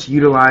accustomed to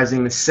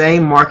utilizing the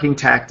same marketing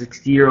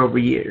tactics year over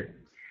year.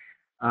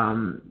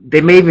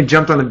 They may even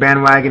jumped on the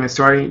bandwagon and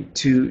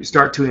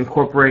start to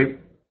incorporate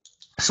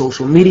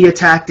social media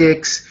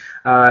tactics,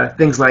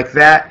 things like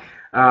that.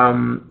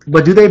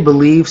 But do they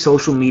believe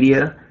social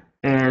media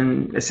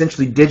and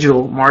essentially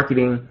digital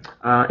marketing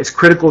is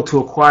critical to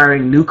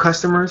acquiring new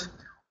customers,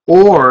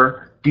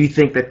 or do you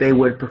think that they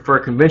would prefer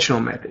conventional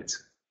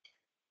methods?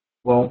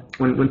 Well,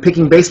 when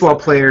picking baseball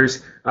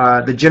players,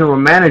 the general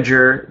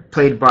manager,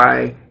 played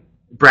by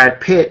Brad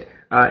Pitt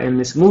in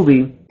this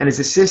movie, and his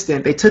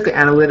assistant, they took an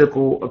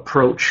analytical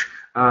approach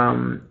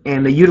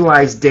and they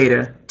utilized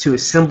data to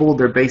assemble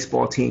their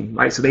baseball team,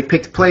 right? So they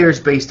picked players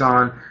based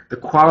on the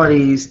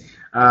qualities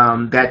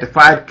that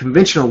defied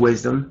conventional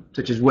wisdom,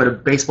 such as what a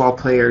baseball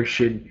player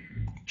should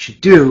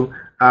do,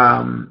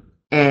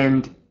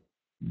 and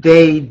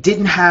they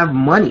didn't have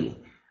money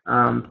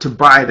to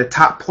buy the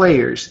top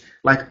players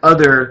like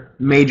other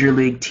major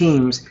league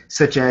teams,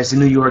 such as the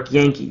New York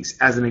Yankees,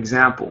 as an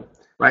example,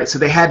 right? So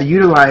they had to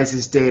utilize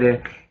this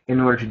data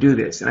in order to do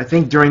this. And I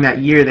think during that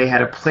year they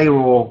had a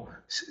payroll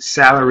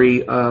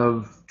salary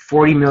of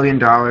 $40 million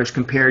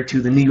compared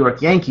to the New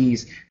York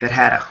Yankees that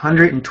had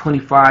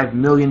 $125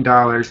 million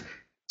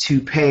to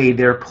pay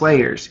their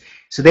players.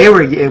 So they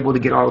were able to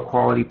get all the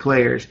quality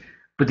players.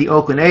 But the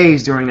Oakland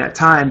A's, during that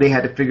time, they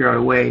had to figure out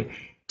a way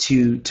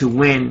to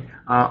win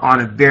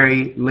on a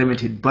very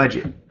limited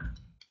budget.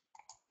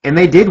 And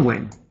they did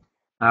win.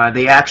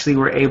 They actually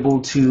were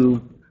able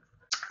to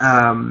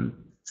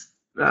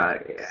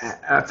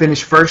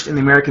finish first in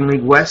the American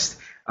League West,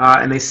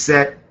 and they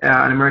set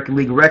an American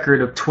League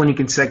record of 20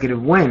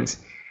 consecutive wins.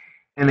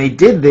 And they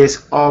did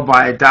this all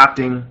by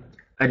adopting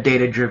a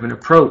data-driven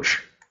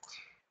approach.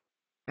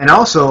 And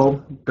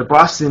also, the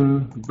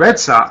Boston Red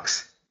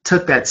Sox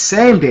took that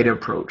same data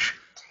approach,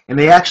 and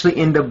they actually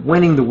ended up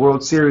winning the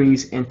World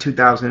Series in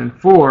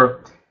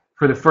 2004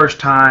 for the first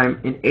time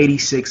in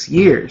 86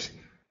 years.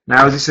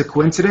 Now, is this a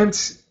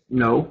coincidence?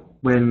 No.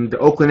 When the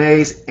Oakland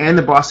A's and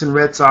the Boston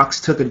Red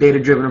Sox took a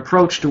data-driven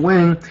approach to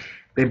winning,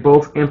 they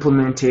both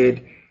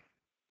implemented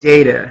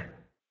data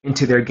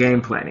into their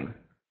game planning.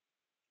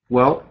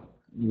 Well,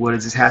 what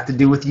does this have to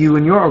do with you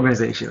and your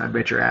organization? I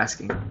bet you're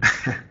asking.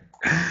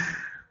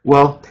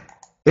 Well,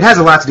 it has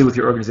a lot to do with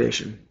your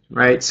organization,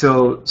 right?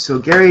 So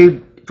Gary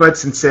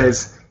Fudson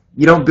says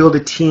you don't build a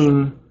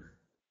team,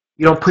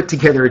 you don't put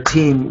together a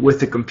team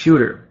with a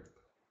computer.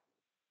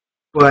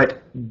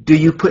 But do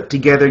you put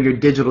together your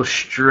digital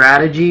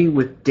strategy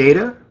with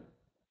data?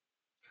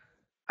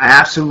 I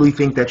absolutely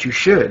think that you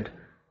should,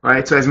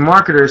 right? So as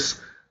marketers,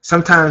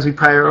 sometimes we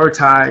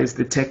prioritize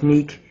the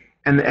technique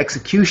and the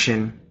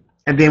execution,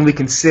 and then we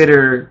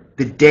consider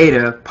the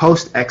data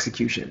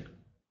post-execution.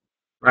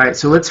 Right,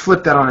 so let's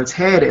flip that on its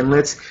head and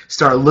let's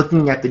start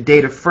looking at the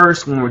data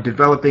first when we're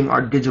developing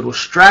our digital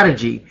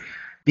strategy,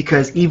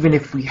 because even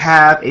if we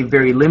have a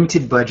very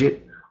limited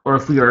budget or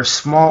if we are a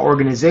small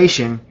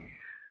organization,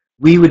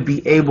 we would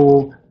be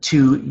able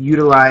to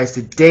utilize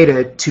the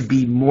data to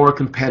be more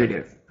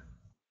competitive.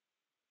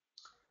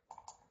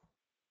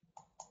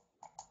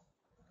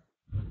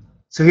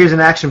 So here's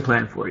an action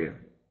plan for you.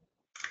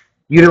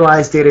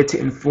 Utilize data to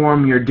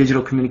inform your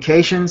digital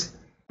communications.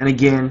 And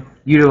again,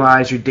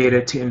 utilize your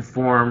data to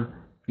inform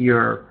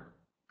your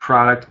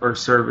product or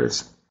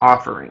service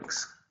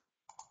offerings.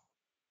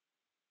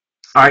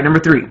 All right, number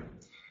 3,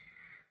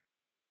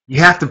 you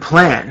have to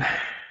plan,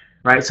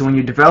 right? So when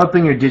you're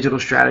developing your digital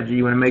strategy,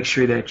 you want to make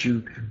sure that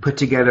you put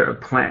together a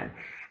plan.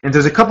 And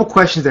there's a couple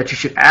questions that you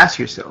should ask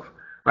yourself,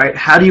 right?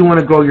 How do you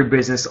want to grow your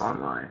business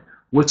online?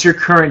 What's your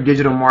current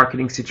digital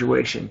marketing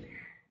situation?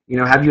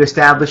 Have you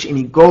established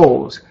any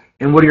goals?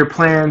 And what are your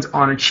plans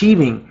on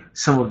achieving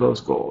some of those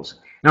goals?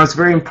 Now, it's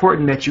very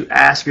important that you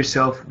ask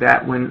yourself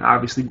that when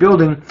obviously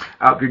building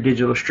out your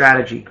digital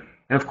strategy.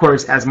 And of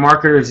course, as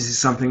marketers, this is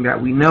something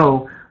that we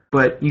know,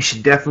 but you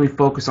should definitely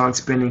focus on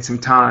spending some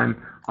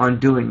time on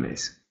doing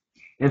this.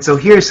 And so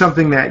here's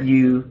something that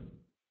you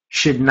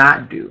should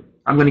not do.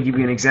 I'm going to give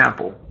you an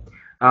example.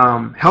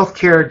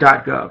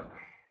 Healthcare.gov.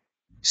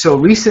 So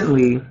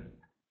recently,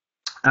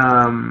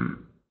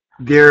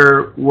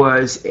 there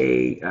was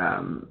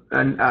an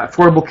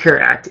Affordable Care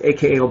Act,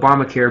 aka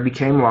Obamacare,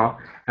 became law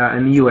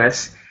in the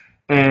U.S.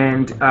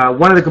 And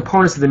one of the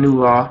components of the new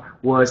law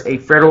was a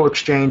federal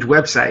exchange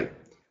website,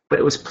 but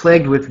it was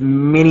plagued with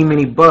many,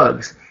 many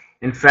bugs.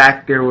 In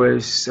fact, there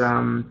was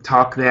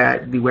talk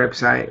that the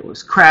website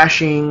was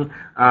crashing,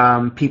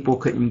 people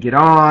couldn't get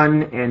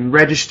on and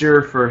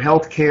register for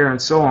healthcare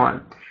and so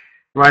on,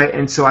 right?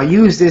 And so I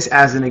use this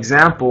as an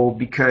example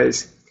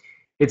because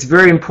it's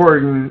very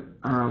important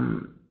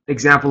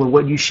example of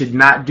what you should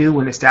not do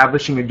when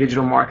establishing your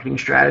digital marketing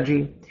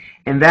strategy,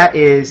 and that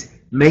is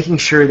making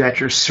sure that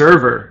your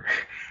server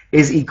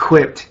is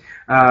equipped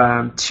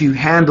to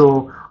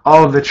handle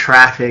all of the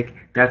traffic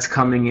that's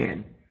coming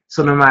in.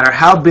 So no matter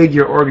how big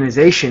your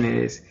organization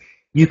is,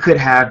 you could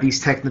have these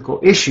technical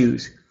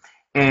issues,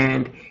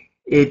 and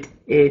it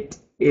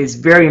is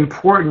very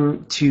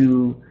important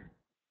to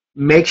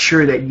make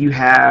sure that you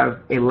have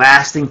a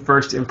lasting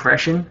first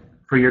impression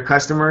for your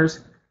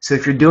customers. So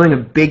if you're doing a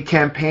big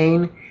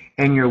campaign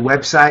and your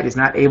website is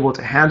not able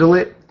to handle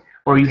it,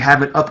 or you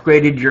haven't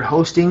upgraded your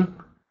hosting,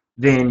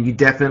 then you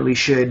definitely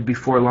should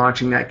before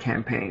launching that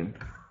campaign.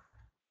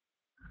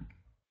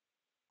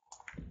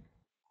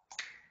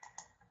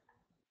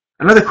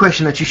 Another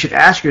question that you should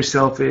ask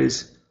yourself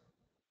is,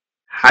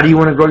 how do you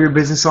want to grow your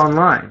business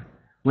online?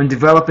 When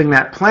developing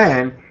that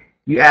plan,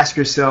 you ask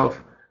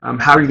yourself,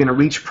 how are you going to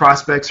reach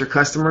prospects or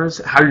customers?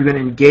 How are you going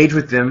to engage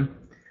with them?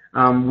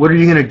 What are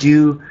you going to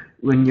do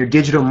when you're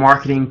digital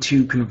marketing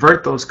to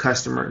convert those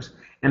customers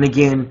and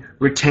again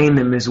retain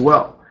them as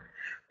well?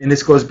 And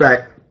this goes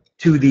back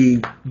to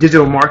the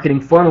digital marketing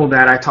funnel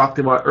that I talked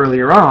about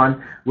earlier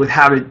on with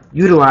how to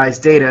utilize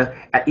data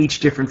at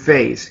each different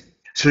phase.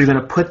 So you're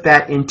going to put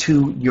that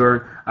into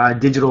your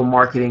digital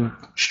marketing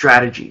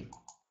strategy.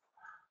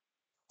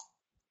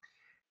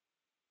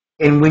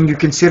 And when you're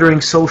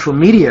considering social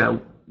media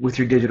with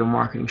your digital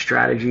marketing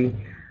strategy,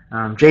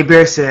 Jay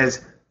Bear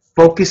says,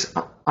 focus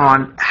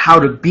on how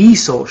to be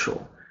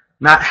social,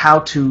 not how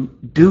to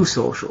do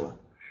social.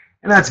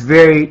 And that's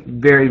very,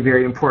 very,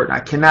 very important. I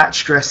cannot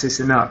stress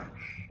this enough.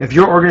 If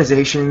your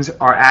organizations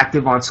are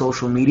active on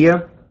social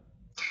media,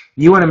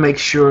 you want to make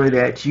sure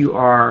that you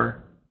are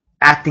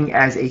acting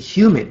as a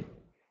human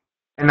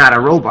and not a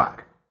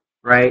robot,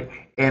 right?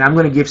 And I'm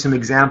going to give some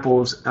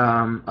examples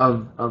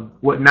of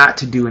what not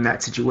to do in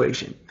that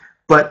situation.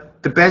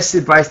 But the best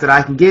advice that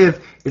I can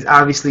give is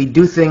obviously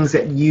do things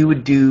that you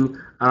would do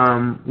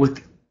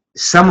with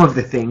some of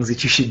the things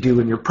that you should do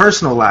in your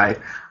personal life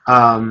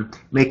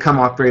may come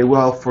off very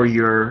well for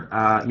your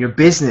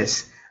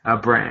business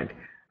brand.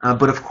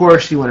 But of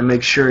course, you want to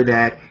make sure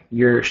that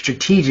you're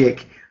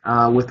strategic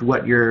with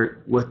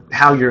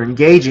how you're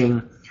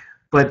engaging.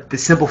 But the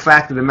simple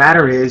fact of the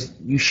matter is,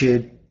 you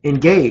should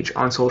engage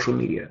on social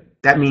media.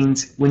 That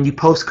means when you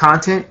post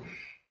content,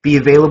 be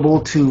available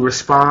to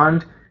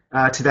respond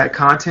to that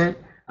content,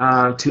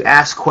 to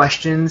ask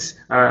questions,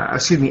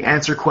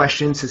 answer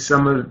questions to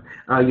some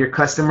of your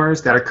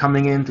customers that are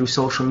coming in through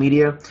social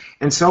media,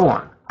 and so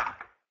on.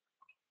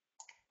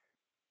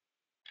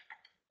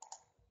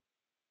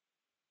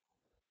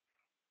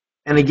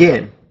 And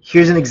again,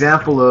 here's an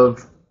example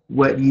of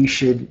what you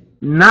should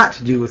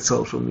not do with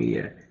social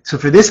media. So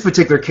for this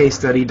particular case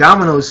study,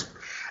 Domino's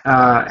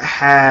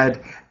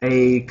had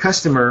a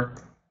customer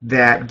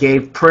that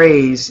gave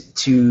praise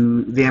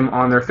to them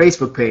on their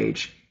Facebook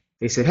page.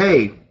 They said,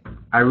 "Hey,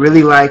 I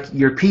really like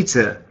your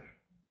pizza."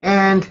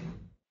 And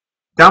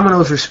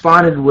Domino's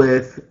responded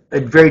with a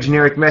very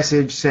generic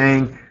message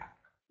saying,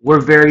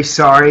 "We're very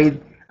sorry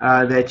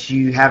that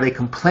you have a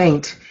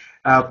complaint.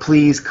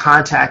 Please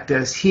contact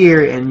us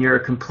here and your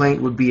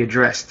complaint would be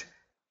addressed."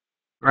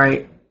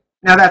 Right?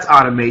 Now that's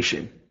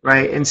automation,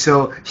 right? And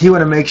so you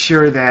want to make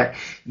sure that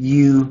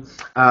you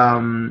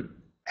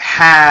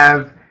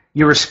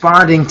you're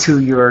responding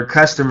to your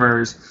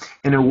customers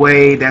in a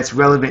way that's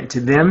relevant to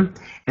them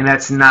and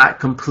that's not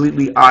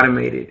completely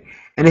automated.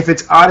 And if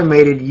it's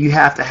automated, you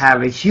have to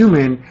have a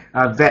human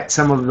vet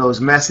some of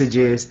those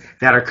messages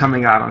that are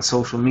coming out on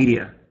social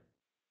media.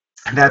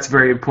 That's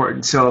very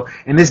important. So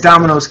in this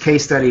Domino's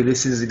case study,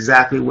 this is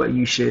exactly what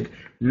you should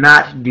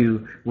not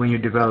do when you're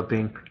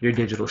developing your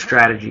digital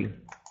strategy.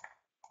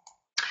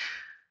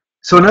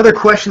 So another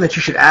question that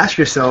you should ask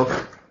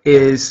yourself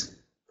is,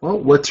 well,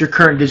 what's your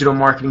current digital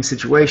marketing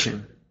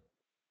situation?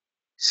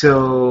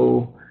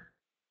 So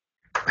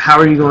how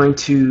are you going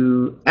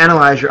to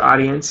analyze your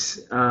audience?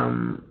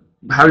 How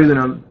are you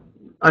going to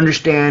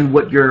understand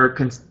what your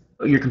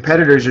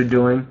competitors are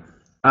doing?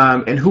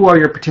 And who are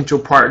your potential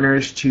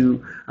partners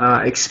to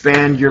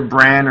expand your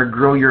brand or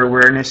grow your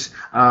awareness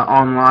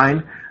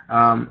online?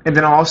 And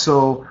then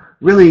also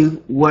really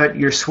what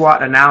your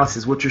SWOT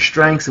analysis, what your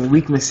strengths and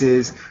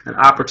weaknesses and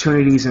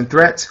opportunities and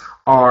threats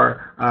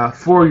are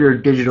for your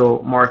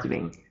digital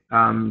marketing.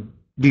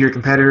 Do your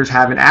competitors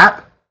have an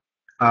app?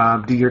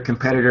 Do your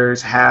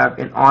competitors have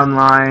an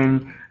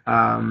online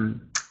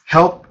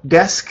help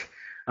desk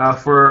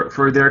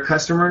for their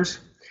customers?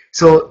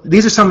 So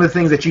these are some of the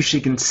things that you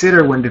should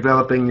consider when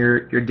developing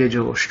your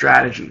digital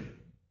strategy.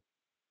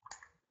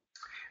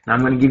 Now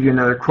I'm going to give you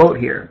another quote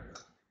here.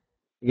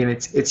 Again,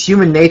 it's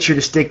human nature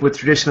to stick with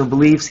traditional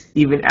beliefs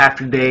even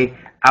after they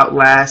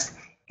outlast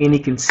any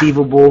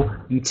conceivable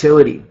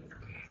utility.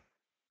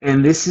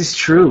 And this is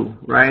true,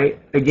 right?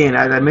 Again,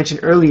 as I mentioned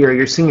earlier,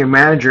 your senior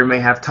manager may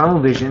have tunnel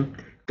vision.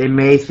 They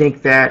may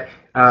think that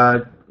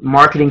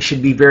marketing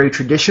should be very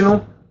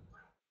traditional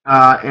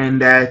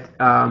and that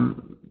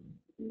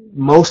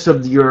most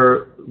of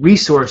your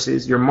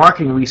resources, your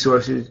marketing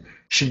resources,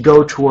 should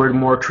go toward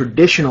more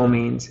traditional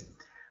means.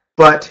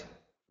 But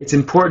it's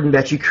important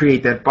that you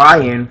create that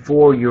buy-in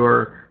for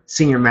your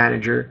senior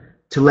manager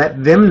to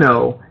let them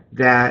know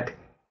that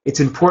it's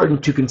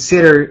important to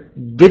consider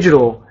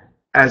digital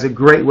as a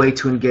great way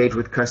to engage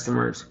with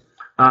customers.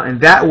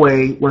 And that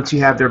way, once you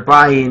have their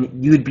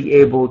buy-in, you'd be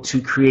able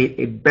to create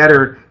a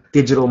better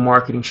digital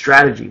marketing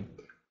strategy.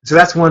 So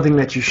that's one thing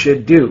that you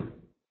should do.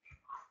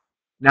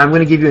 Now I'm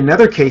going to give you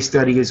another case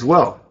study as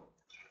well,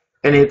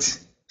 and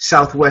it's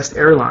Southwest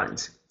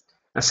Airlines.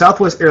 Now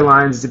Southwest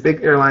Airlines is a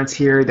big airline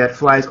here that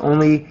flies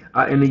only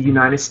in the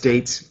United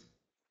States,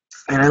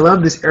 and I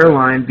love this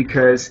airline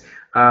because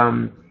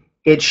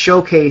it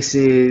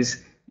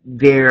showcases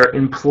their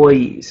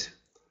employees.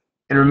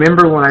 And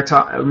remember when I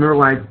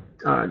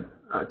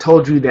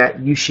told you that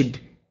you should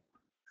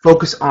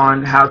focus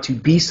on how to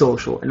be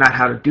social and not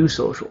how to do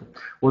social.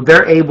 Well,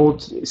 they're able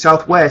to,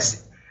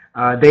 Southwest,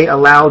 they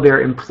allow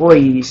their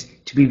employees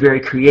to be very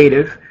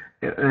creative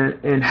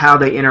in how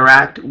they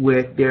interact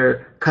with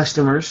their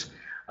customers.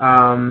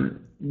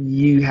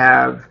 You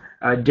have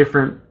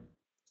different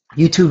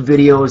YouTube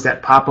videos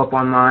that pop up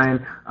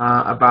online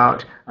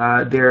about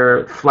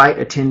their flight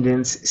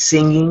attendants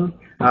singing,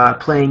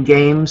 playing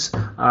games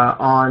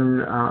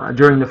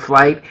during the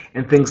flight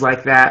and things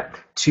like that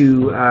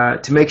to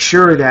make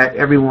sure that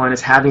everyone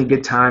is having a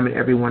good time and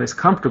everyone is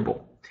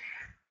comfortable.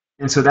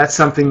 And so that's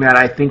something that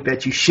I think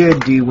that you should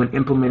do when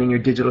implementing your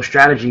digital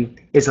strategy,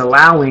 is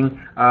allowing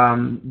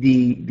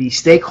the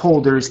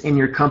stakeholders in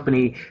your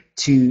company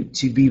to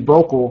be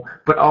vocal,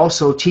 but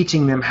also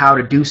teaching them how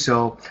to do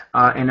so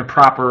in a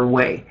proper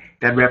way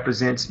that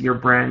represents your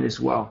brand as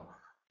well.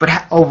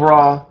 But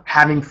overall,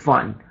 having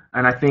fun.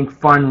 And I think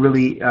fun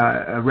really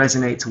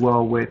resonates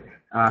well with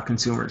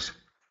consumers.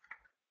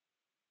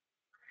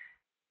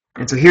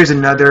 And so here's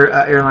another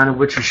airline of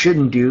what you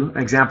shouldn't do,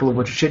 an example of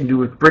what you shouldn't do.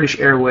 With British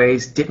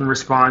Airways, didn't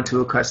respond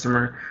to a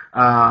customer,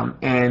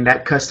 and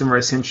that customer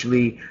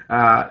essentially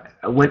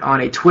went on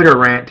a Twitter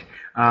rant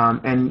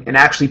and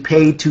actually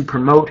paid to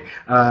promote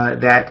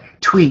that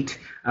tweet,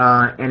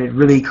 and it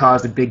really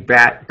caused a big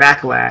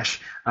backlash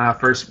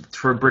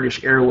for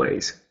British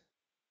Airways.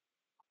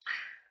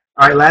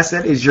 All right, last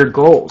set is your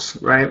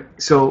goals, right?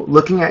 So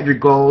looking at your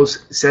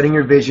goals, setting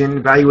your vision,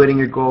 evaluating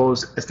your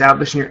goals,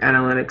 establishing your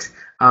analytics,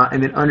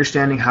 and then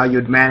understanding how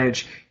you'd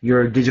manage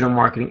your digital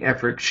marketing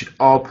effort should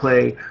all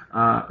play.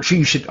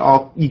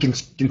 You can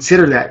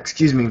consider that,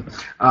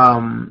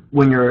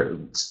 when you're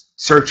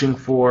searching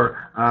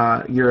for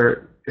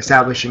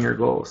establishing your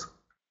goals.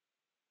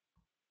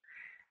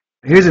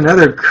 Here's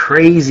another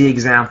crazy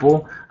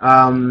example.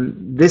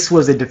 This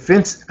was a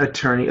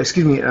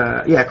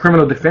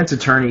criminal defense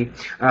attorney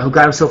who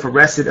got himself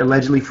arrested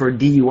allegedly for a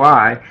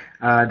DUI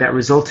that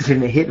resulted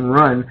in a hit and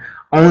run,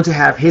 only to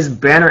have his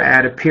banner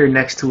ad appear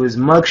next to his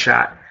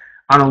mugshot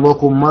on a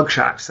local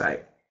mugshot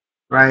site.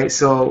 Right.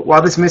 So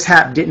while this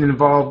mishap didn't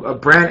involve a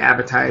brand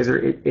advertiser,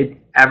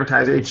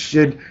 it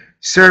should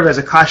serve as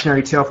a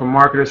cautionary tale for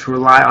marketers who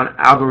rely on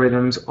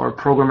algorithms or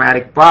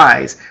programmatic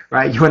buys,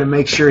 right? You want to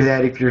make sure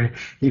that if you're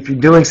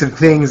doing some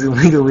things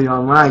illegally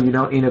online, you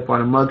don't end up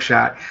on a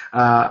mugshot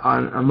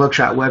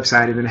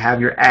website and then have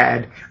your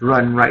ad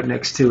run right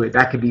next to it.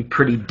 That could be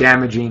pretty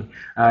damaging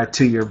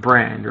to your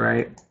brand,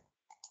 right?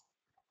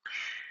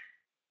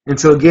 And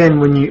so again,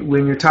 when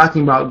you're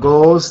talking about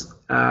goals,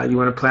 you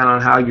want to plan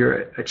on how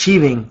you're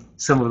achieving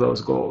some of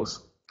those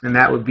goals, and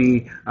that would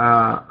be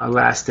a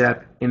last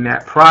step in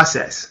that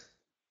process.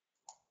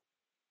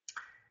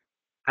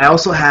 I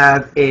also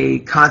have a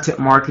content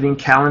marketing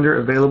calendar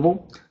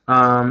available.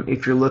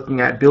 If you're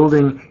looking at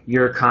building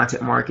your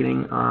content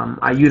marketing,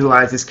 I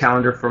utilize this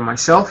calendar for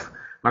myself,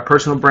 my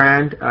personal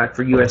brand,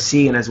 for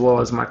USC, and as well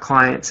as my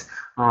clients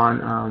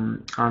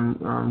on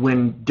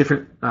when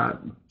different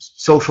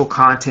social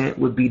content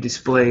would be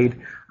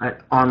displayed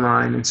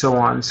online and so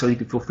on. So you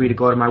can feel free to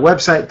go to my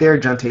website there,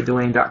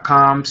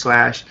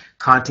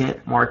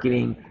 juntaedelane.com/content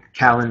marketing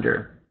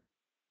calendar.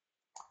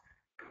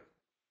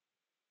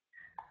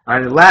 All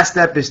right, the last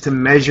step is to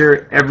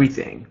measure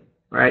everything.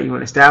 Right, you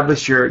want to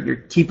establish your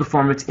key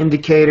performance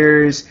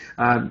indicators.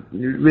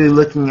 You're really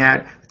looking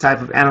at the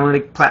type of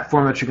analytic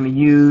platform that you're going to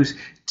use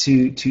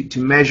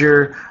to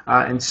measure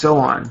and so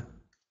on.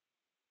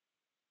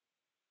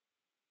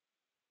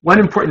 One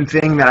important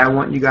thing that I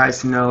want you guys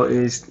to know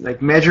is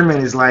like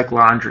measurement is like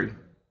laundry.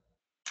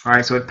 All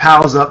right, so it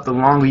piles up the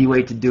longer you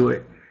wait to do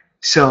it.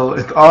 So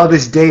if all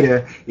this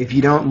data, if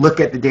you don't look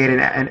at the data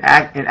and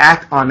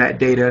act on that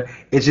data,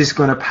 it's just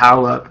going to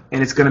pile up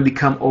and it's going to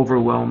become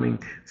overwhelming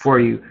for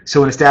you.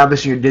 So in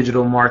establishing your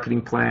digital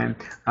marketing plan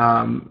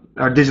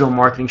or digital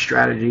marketing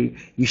strategy,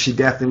 you should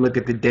definitely look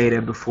at the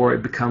data before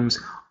it becomes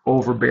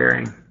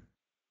overbearing.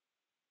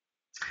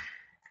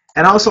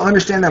 And also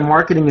understand that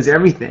marketing is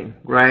everything,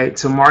 right?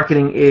 So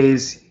marketing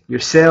is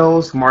your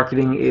sales,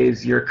 marketing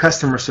is your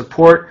customer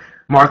support,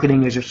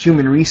 marketing is your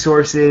human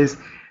resources,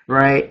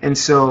 right? And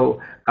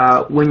so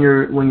when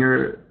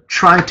you're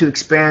trying to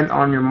expand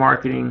on your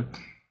marketing,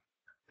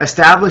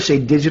 establish a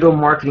digital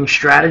marketing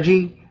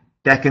strategy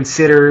that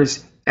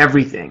considers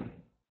everything,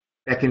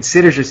 that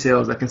considers your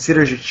sales, that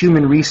considers your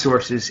human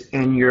resources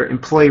and your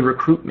employee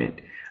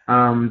recruitment,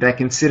 that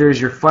considers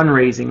your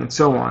fundraising and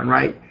so on,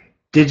 right?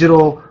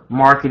 Digital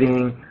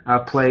marketing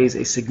plays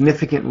a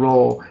significant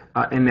role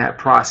in that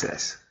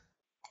process.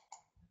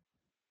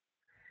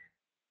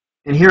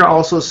 And here are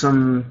also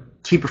some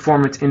key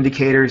performance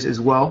indicators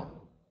as well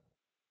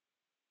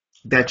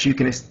that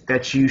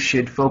you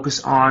should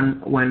focus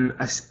on when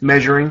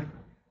measuring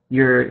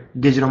your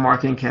digital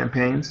marketing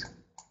campaigns.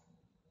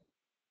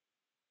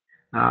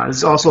 This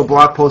is also a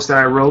blog post that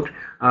I wrote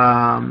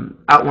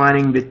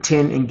outlining the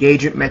 10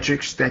 engagement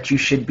metrics that you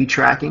should be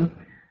tracking.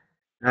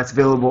 That's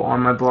available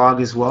on my blog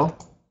as well.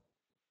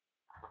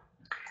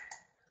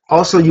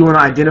 Also, you want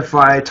to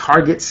identify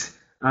targets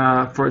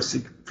for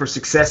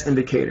success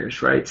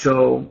indicators, right?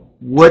 So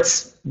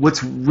what's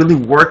really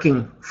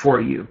working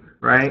for you,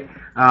 right?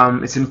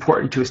 It's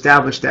important to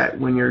establish that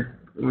when you're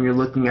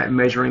looking at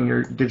measuring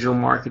your digital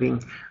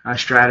marketing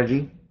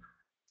strategy.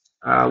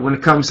 When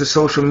it comes to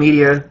social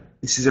media,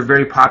 this is a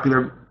very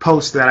popular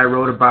post that I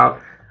wrote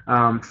about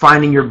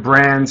finding your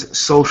brand's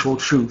social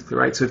truth,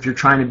 right? So if you're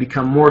trying to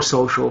become more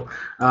social,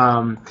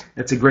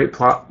 that's a great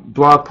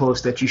blog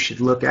post that you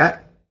should look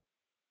at.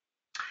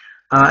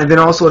 And then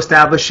also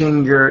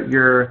establishing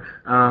your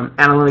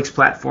analytics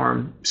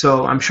platform.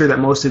 So I'm sure that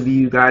most of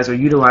you guys are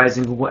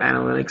utilizing Google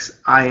Analytics.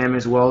 I am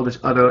as well. There's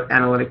other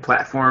analytic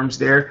platforms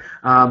there,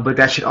 but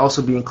that should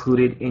also be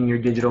included in your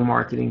digital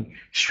marketing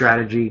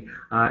strategy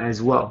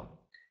as well,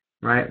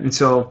 right? And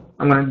so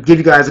I'm going to give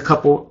you guys a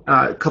couple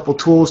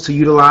tools to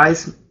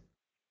utilize.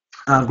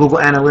 Google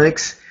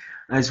Analytics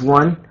is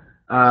one.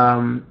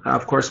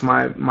 Of course,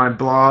 my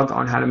blog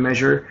on how to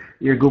measure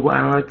your Google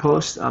Analytic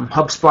posts.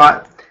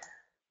 HubSpot,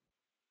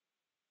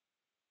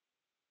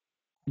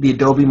 the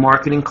Adobe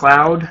Marketing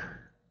Cloud,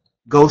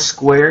 Go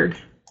Squared,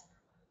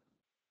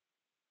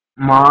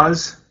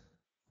 Moz,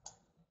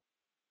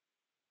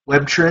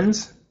 Web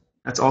Trends,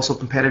 that's also a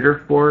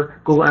competitor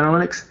for Google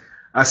Analytics,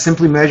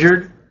 Simply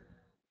Measured,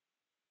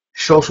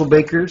 Social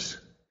Bakers,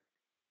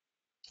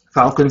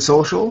 Falcon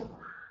Social,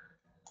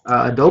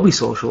 Adobe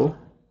Social,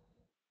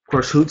 of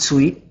course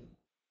Hootsuite,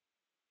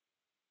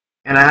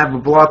 and I have a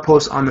blog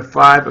post on the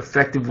 5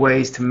 effective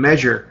ways to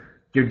measure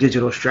your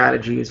digital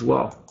strategy as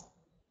well.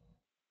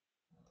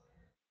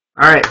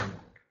 All right,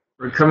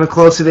 we're coming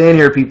close to the end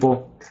here,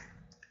 people.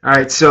 All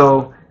right,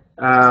 so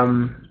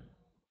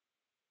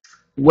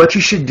what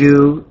you should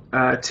do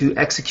to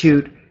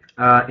execute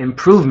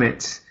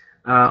improvements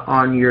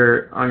on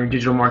your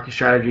digital marketing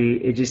strategy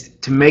is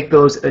just to make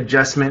those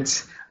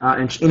adjustments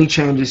and any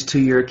changes to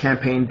your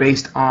campaign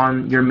based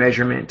on your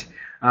measurement,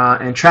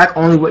 and track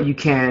only what you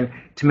can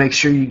to make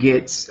sure you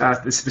get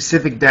the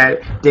specific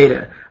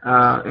data.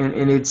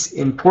 And it's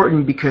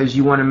important because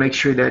you want to make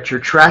sure that you're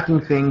tracking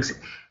things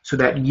so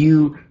that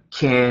you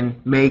can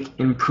make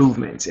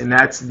improvements, and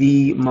that's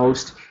the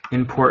most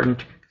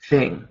important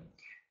thing.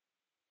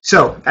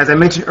 So, as I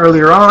mentioned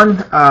earlier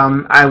on,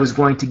 I was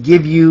going to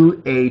give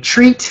you a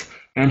treat,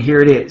 and here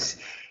it is.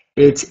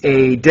 It's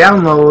a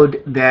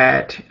download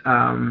that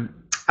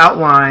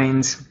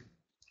outlines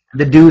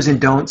the do's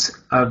and don'ts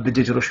of the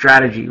digital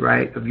strategy,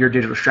 right, of your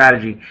digital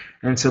strategy.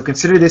 And so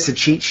consider this a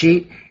cheat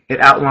sheet. It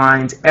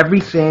outlines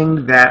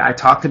everything that I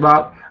talked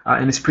about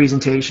in this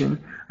presentation.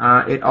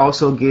 It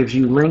also gives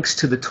you links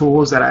to the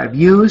tools that I've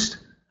used.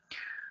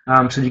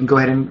 So you can go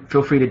ahead and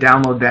feel free to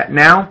download that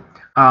now.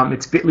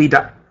 It's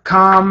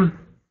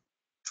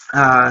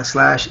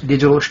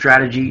bit.ly.com/digital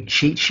strategy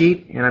cheat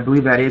sheet, and I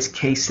believe that is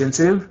case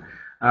sensitive.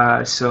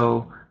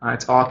 So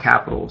it's all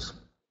capitals.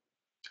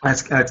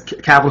 That's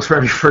capitals for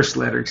every first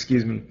letter,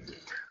 excuse me.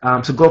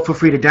 So go feel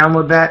free to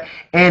download that.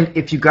 And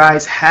if you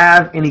guys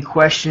have any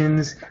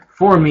questions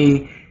for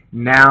me,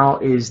 now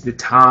is the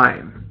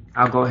time.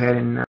 I'll go ahead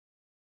and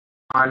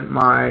on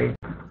my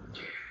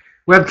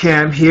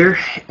webcam here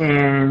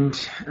and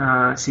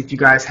see if you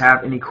guys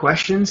have any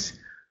questions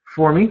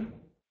for me.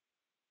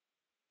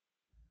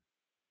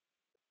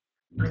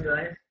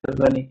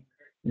 Have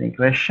any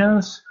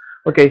questions?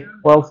 Okay,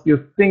 whilst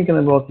you're thinking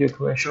about your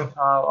questions,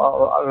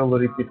 I will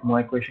repeat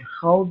my question.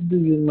 How do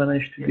you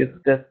manage to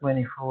get that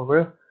many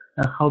followers,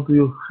 and how do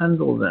you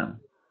handle them?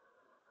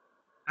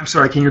 I'm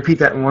sorry, can you repeat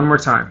that one more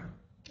time?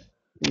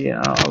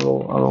 Yeah, I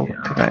will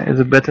try. Is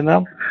it better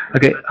now?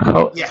 Okay,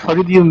 Yeah. how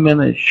did you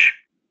manage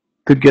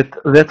to get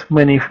that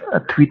many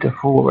Twitter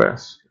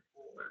followers?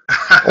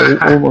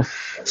 Almost.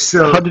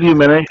 So How did you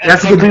manage?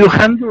 that's a How good. do you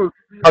handle?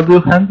 How do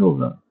you handle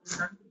them?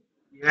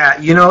 Yeah,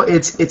 you know,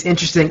 it's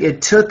interesting.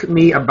 It took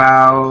me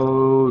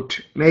about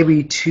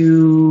maybe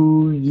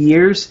 2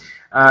 years,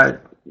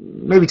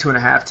 maybe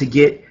 2.5, to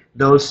get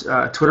those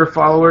Twitter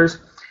followers.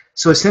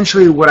 So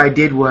essentially, what I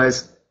did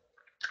was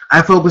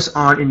I focused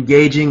on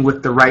engaging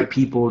with the right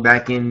people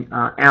that can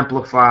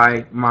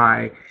amplify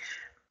my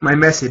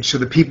message. So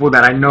the people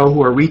that I know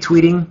who are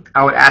retweeting,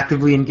 I would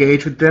actively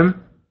engage with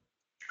them.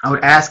 I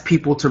would ask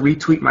people to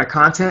retweet my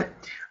content.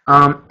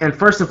 And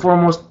first and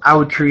foremost, I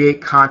would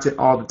create content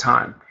all the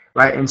time,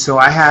 right? And so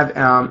I have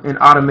an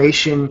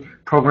automation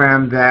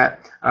program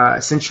that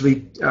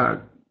essentially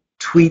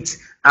tweets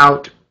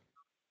out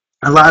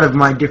a lot of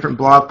my different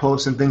blog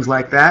posts and things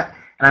like that.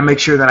 And I make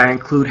sure that I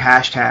include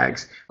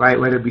hashtags, right?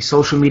 Whether it be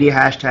social media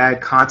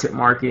hashtag, content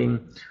marketing,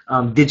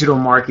 digital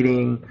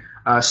marketing,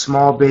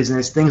 small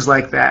business, things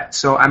like that.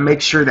 So I make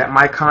sure that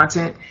my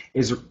content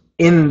is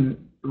in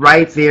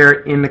right there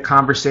in the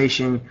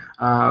conversation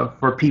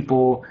for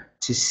people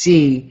to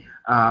see,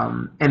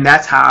 and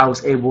that's how I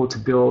was able to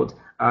build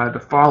the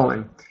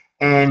following.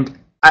 And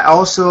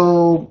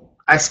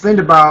I spend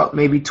about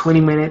maybe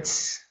 20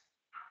 minutes,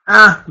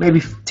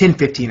 maybe 10,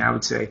 15, I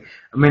would say,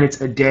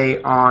 minutes a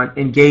day on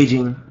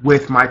engaging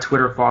with my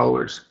Twitter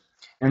followers.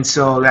 And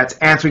so that's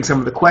answering some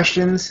of the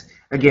questions.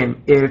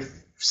 Again,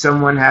 if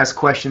someone has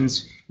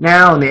questions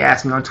now and they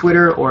ask me on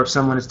Twitter, or if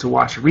someone is to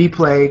watch a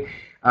replay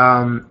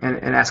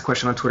and ask a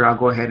question on Twitter, I'll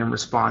go ahead and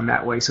respond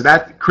that way. So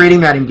that creating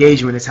that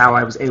engagement is how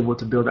I was able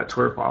to build that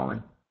Twitter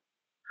following.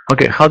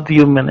 Okay, how do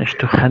you manage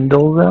to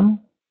handle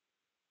them?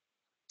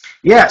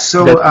 Yeah,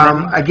 so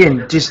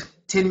again, just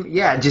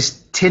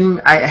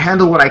 10, I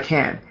handle what I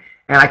can.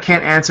 And I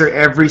can't answer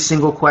every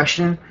single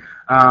question,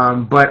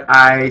 but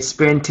I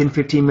spend 10,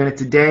 15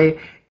 minutes a day,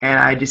 and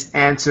I just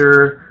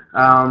answer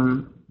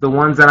the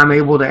ones that I'm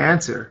able to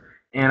answer.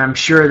 And I'm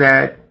sure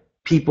that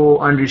people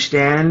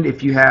understand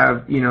if you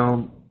have,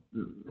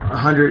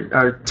 100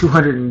 or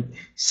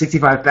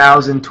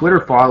 265,000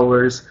 Twitter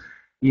followers,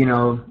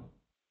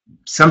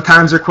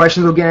 sometimes their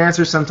questions will get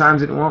answered,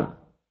 sometimes it won't.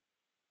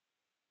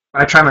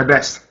 I try my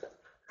best.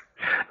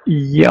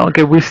 Yeah,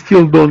 okay, we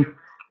still don't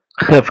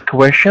have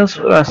questions.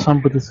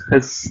 Somebody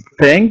says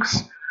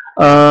thanks.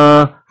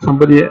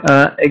 Somebody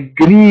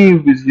agree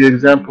with your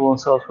example on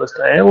Southwest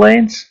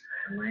Airlines.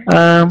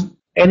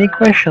 Any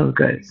questions,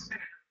 guys?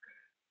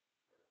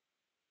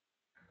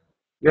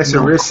 Yes,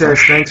 sir. Riz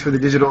says, thanks for the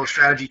digital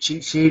strategy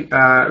cheat sheet.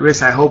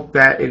 Riz, I hope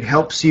that it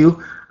helps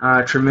you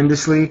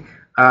tremendously.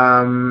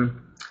 And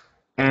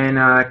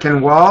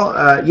Ken Wall,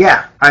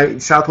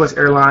 Southwest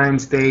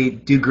Airlines, they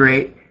do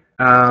great.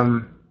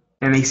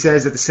 And he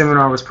says that the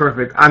seminar was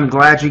perfect. I'm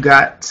glad you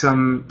got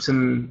some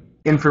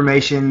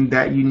information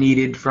that you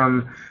needed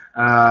from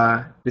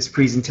this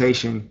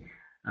presentation,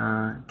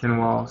 Ken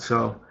Wall.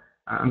 So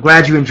I'm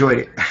glad you enjoyed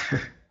it.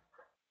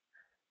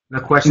 No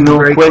questions. No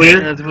very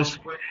question.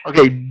 clear.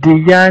 Okay,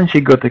 Diane,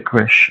 got a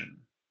question.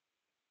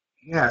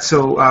 Yeah.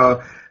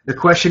 So the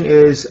question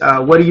is,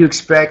 what do you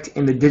expect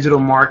in the digital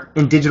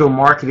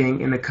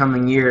marketing in the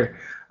coming year?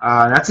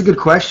 That's a good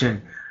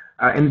question.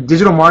 In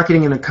digital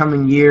marketing in the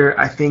coming year,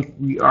 I think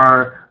we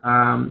are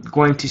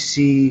going to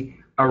see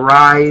a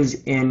rise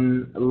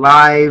in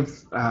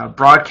live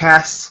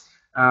broadcasts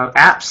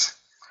apps,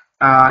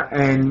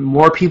 and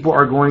more people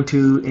are going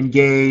to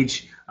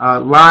engage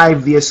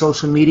live via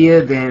social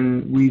media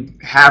than we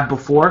have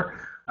before.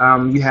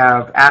 You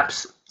have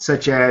apps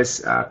such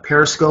as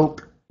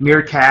Periscope,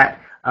 Meerkat,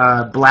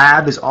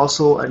 Blab is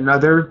also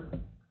another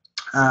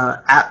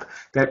app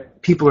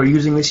that people are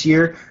using this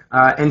year,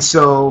 and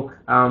so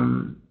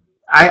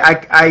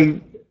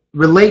I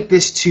relate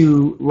this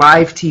to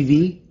live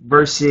TV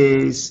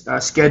versus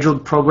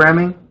scheduled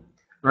programming,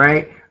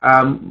 right?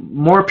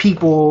 More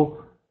people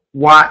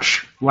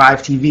watch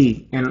live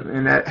TV,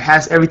 and that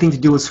has everything to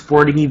do with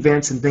sporting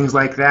events and things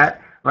like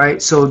that,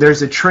 right? So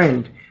there's a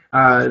trend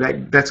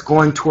that's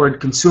going toward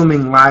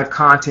consuming live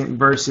content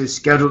versus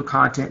scheduled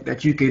content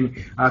that you can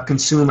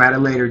consume at a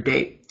later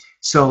date.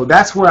 So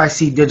that's where I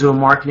see digital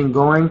marketing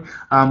going.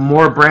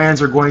 More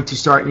brands are going to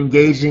start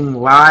engaging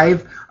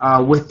live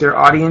with their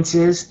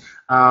audiences,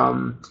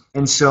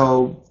 and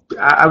so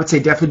I would say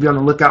definitely be on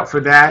the lookout for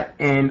that.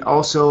 And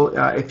also,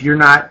 if you're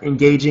not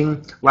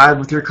engaging live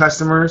with your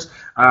customers,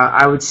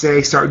 I would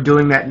say start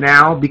doing that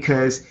now,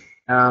 because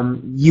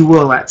you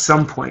will at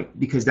some point,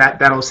 because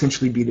that'll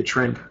essentially be the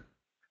trend.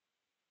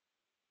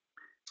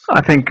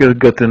 I think you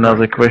got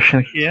another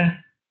question here.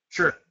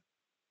 Sure.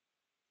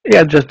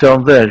 Yeah, just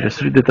down there.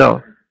 Just read it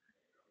out.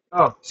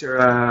 Oh, sure.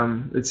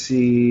 Let's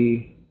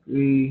see.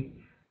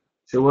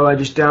 So, well, I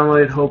just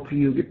downloaded. Hope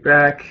you get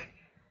back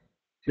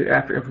to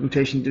after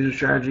implementation digital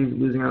strategy,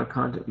 losing out on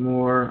content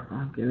more.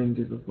 I'm getting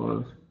digital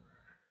flows.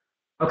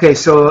 Okay,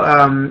 so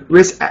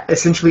Riz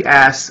essentially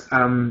asks,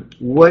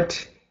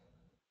 what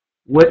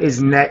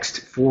is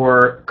next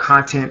for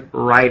content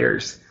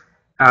writers?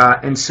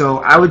 And so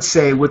I would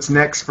say what's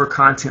next for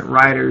content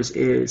writers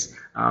is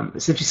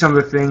essentially some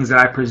of the things that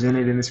I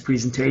presented in this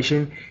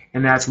presentation,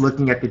 and that's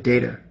looking at the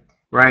data,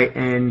 right?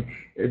 And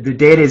the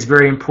data is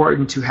very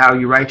important to how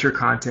you write your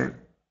content,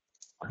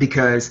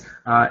 because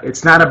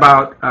it's not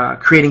about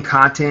creating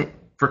content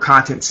for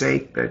content's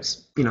sake.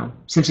 That's,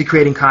 essentially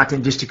creating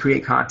content just to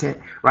create content,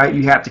 right?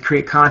 You have to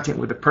create content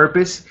with a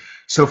purpose.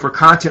 So for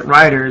content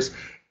writers,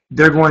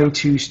 they're going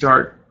to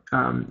start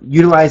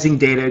utilizing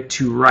data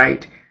to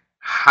write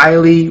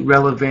highly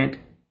relevant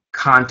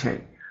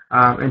content,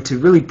 and to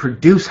really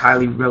produce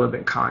highly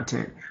relevant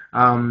content,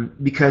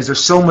 because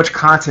there's so much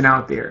content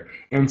out there,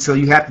 and so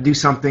you have to do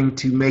something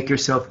to make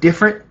yourself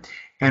different.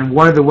 And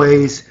one of the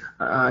ways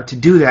to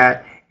do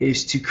that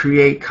is to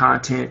create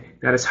content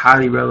that is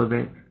highly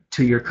relevant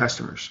to your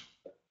customers.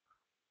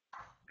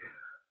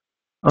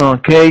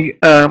 Okay,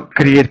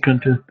 create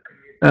content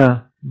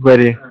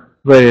very,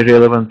 very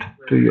relevant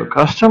to your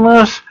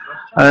customers.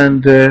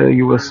 And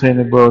you were saying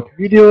about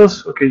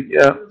videos. Okay,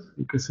 yeah,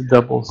 you can see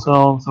double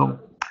sound. So,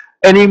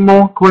 any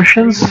more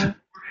questions?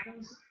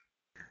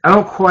 I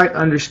don't quite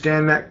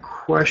understand that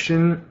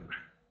question.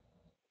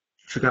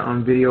 Check out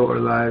on video or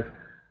live.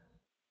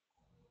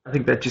 I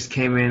think that just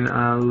came in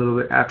a little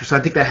bit after. So I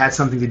think that had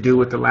something to do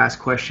with the last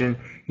question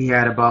he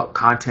had about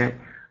content.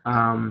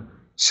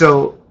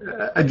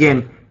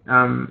 Again,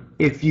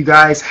 if you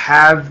guys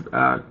have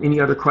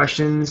any other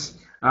questions,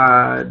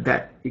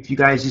 that if you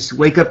guys just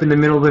wake up in the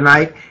middle of the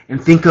night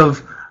and think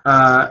of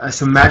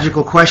some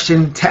magical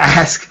question to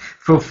ask,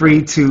 feel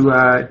free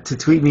to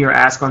tweet me or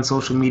ask on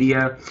social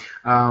media.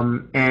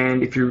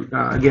 And if you're,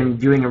 again,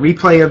 viewing a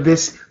replay of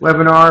this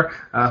webinar,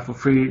 feel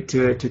free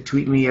to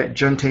tweet me at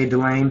Juntae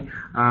DeLane,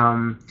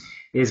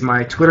 is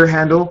my Twitter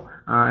handle,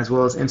 as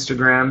well as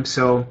Instagram.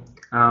 So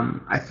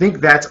I think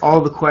that's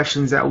all the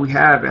questions that we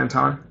have,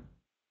 Anton.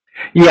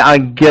 Yeah, I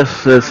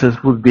guess this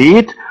would be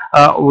it.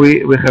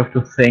 We have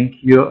to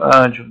thank you,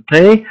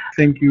 Juntae.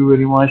 Thank you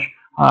very much.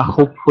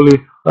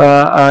 Hopefully,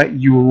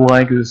 you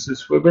like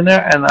this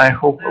webinar, and I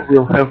hope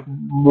we'll have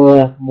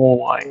more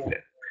like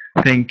that.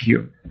 Thank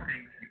you.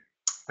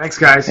 Thanks,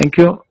 guys. Thank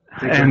you,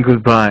 Take and care.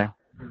 goodbye.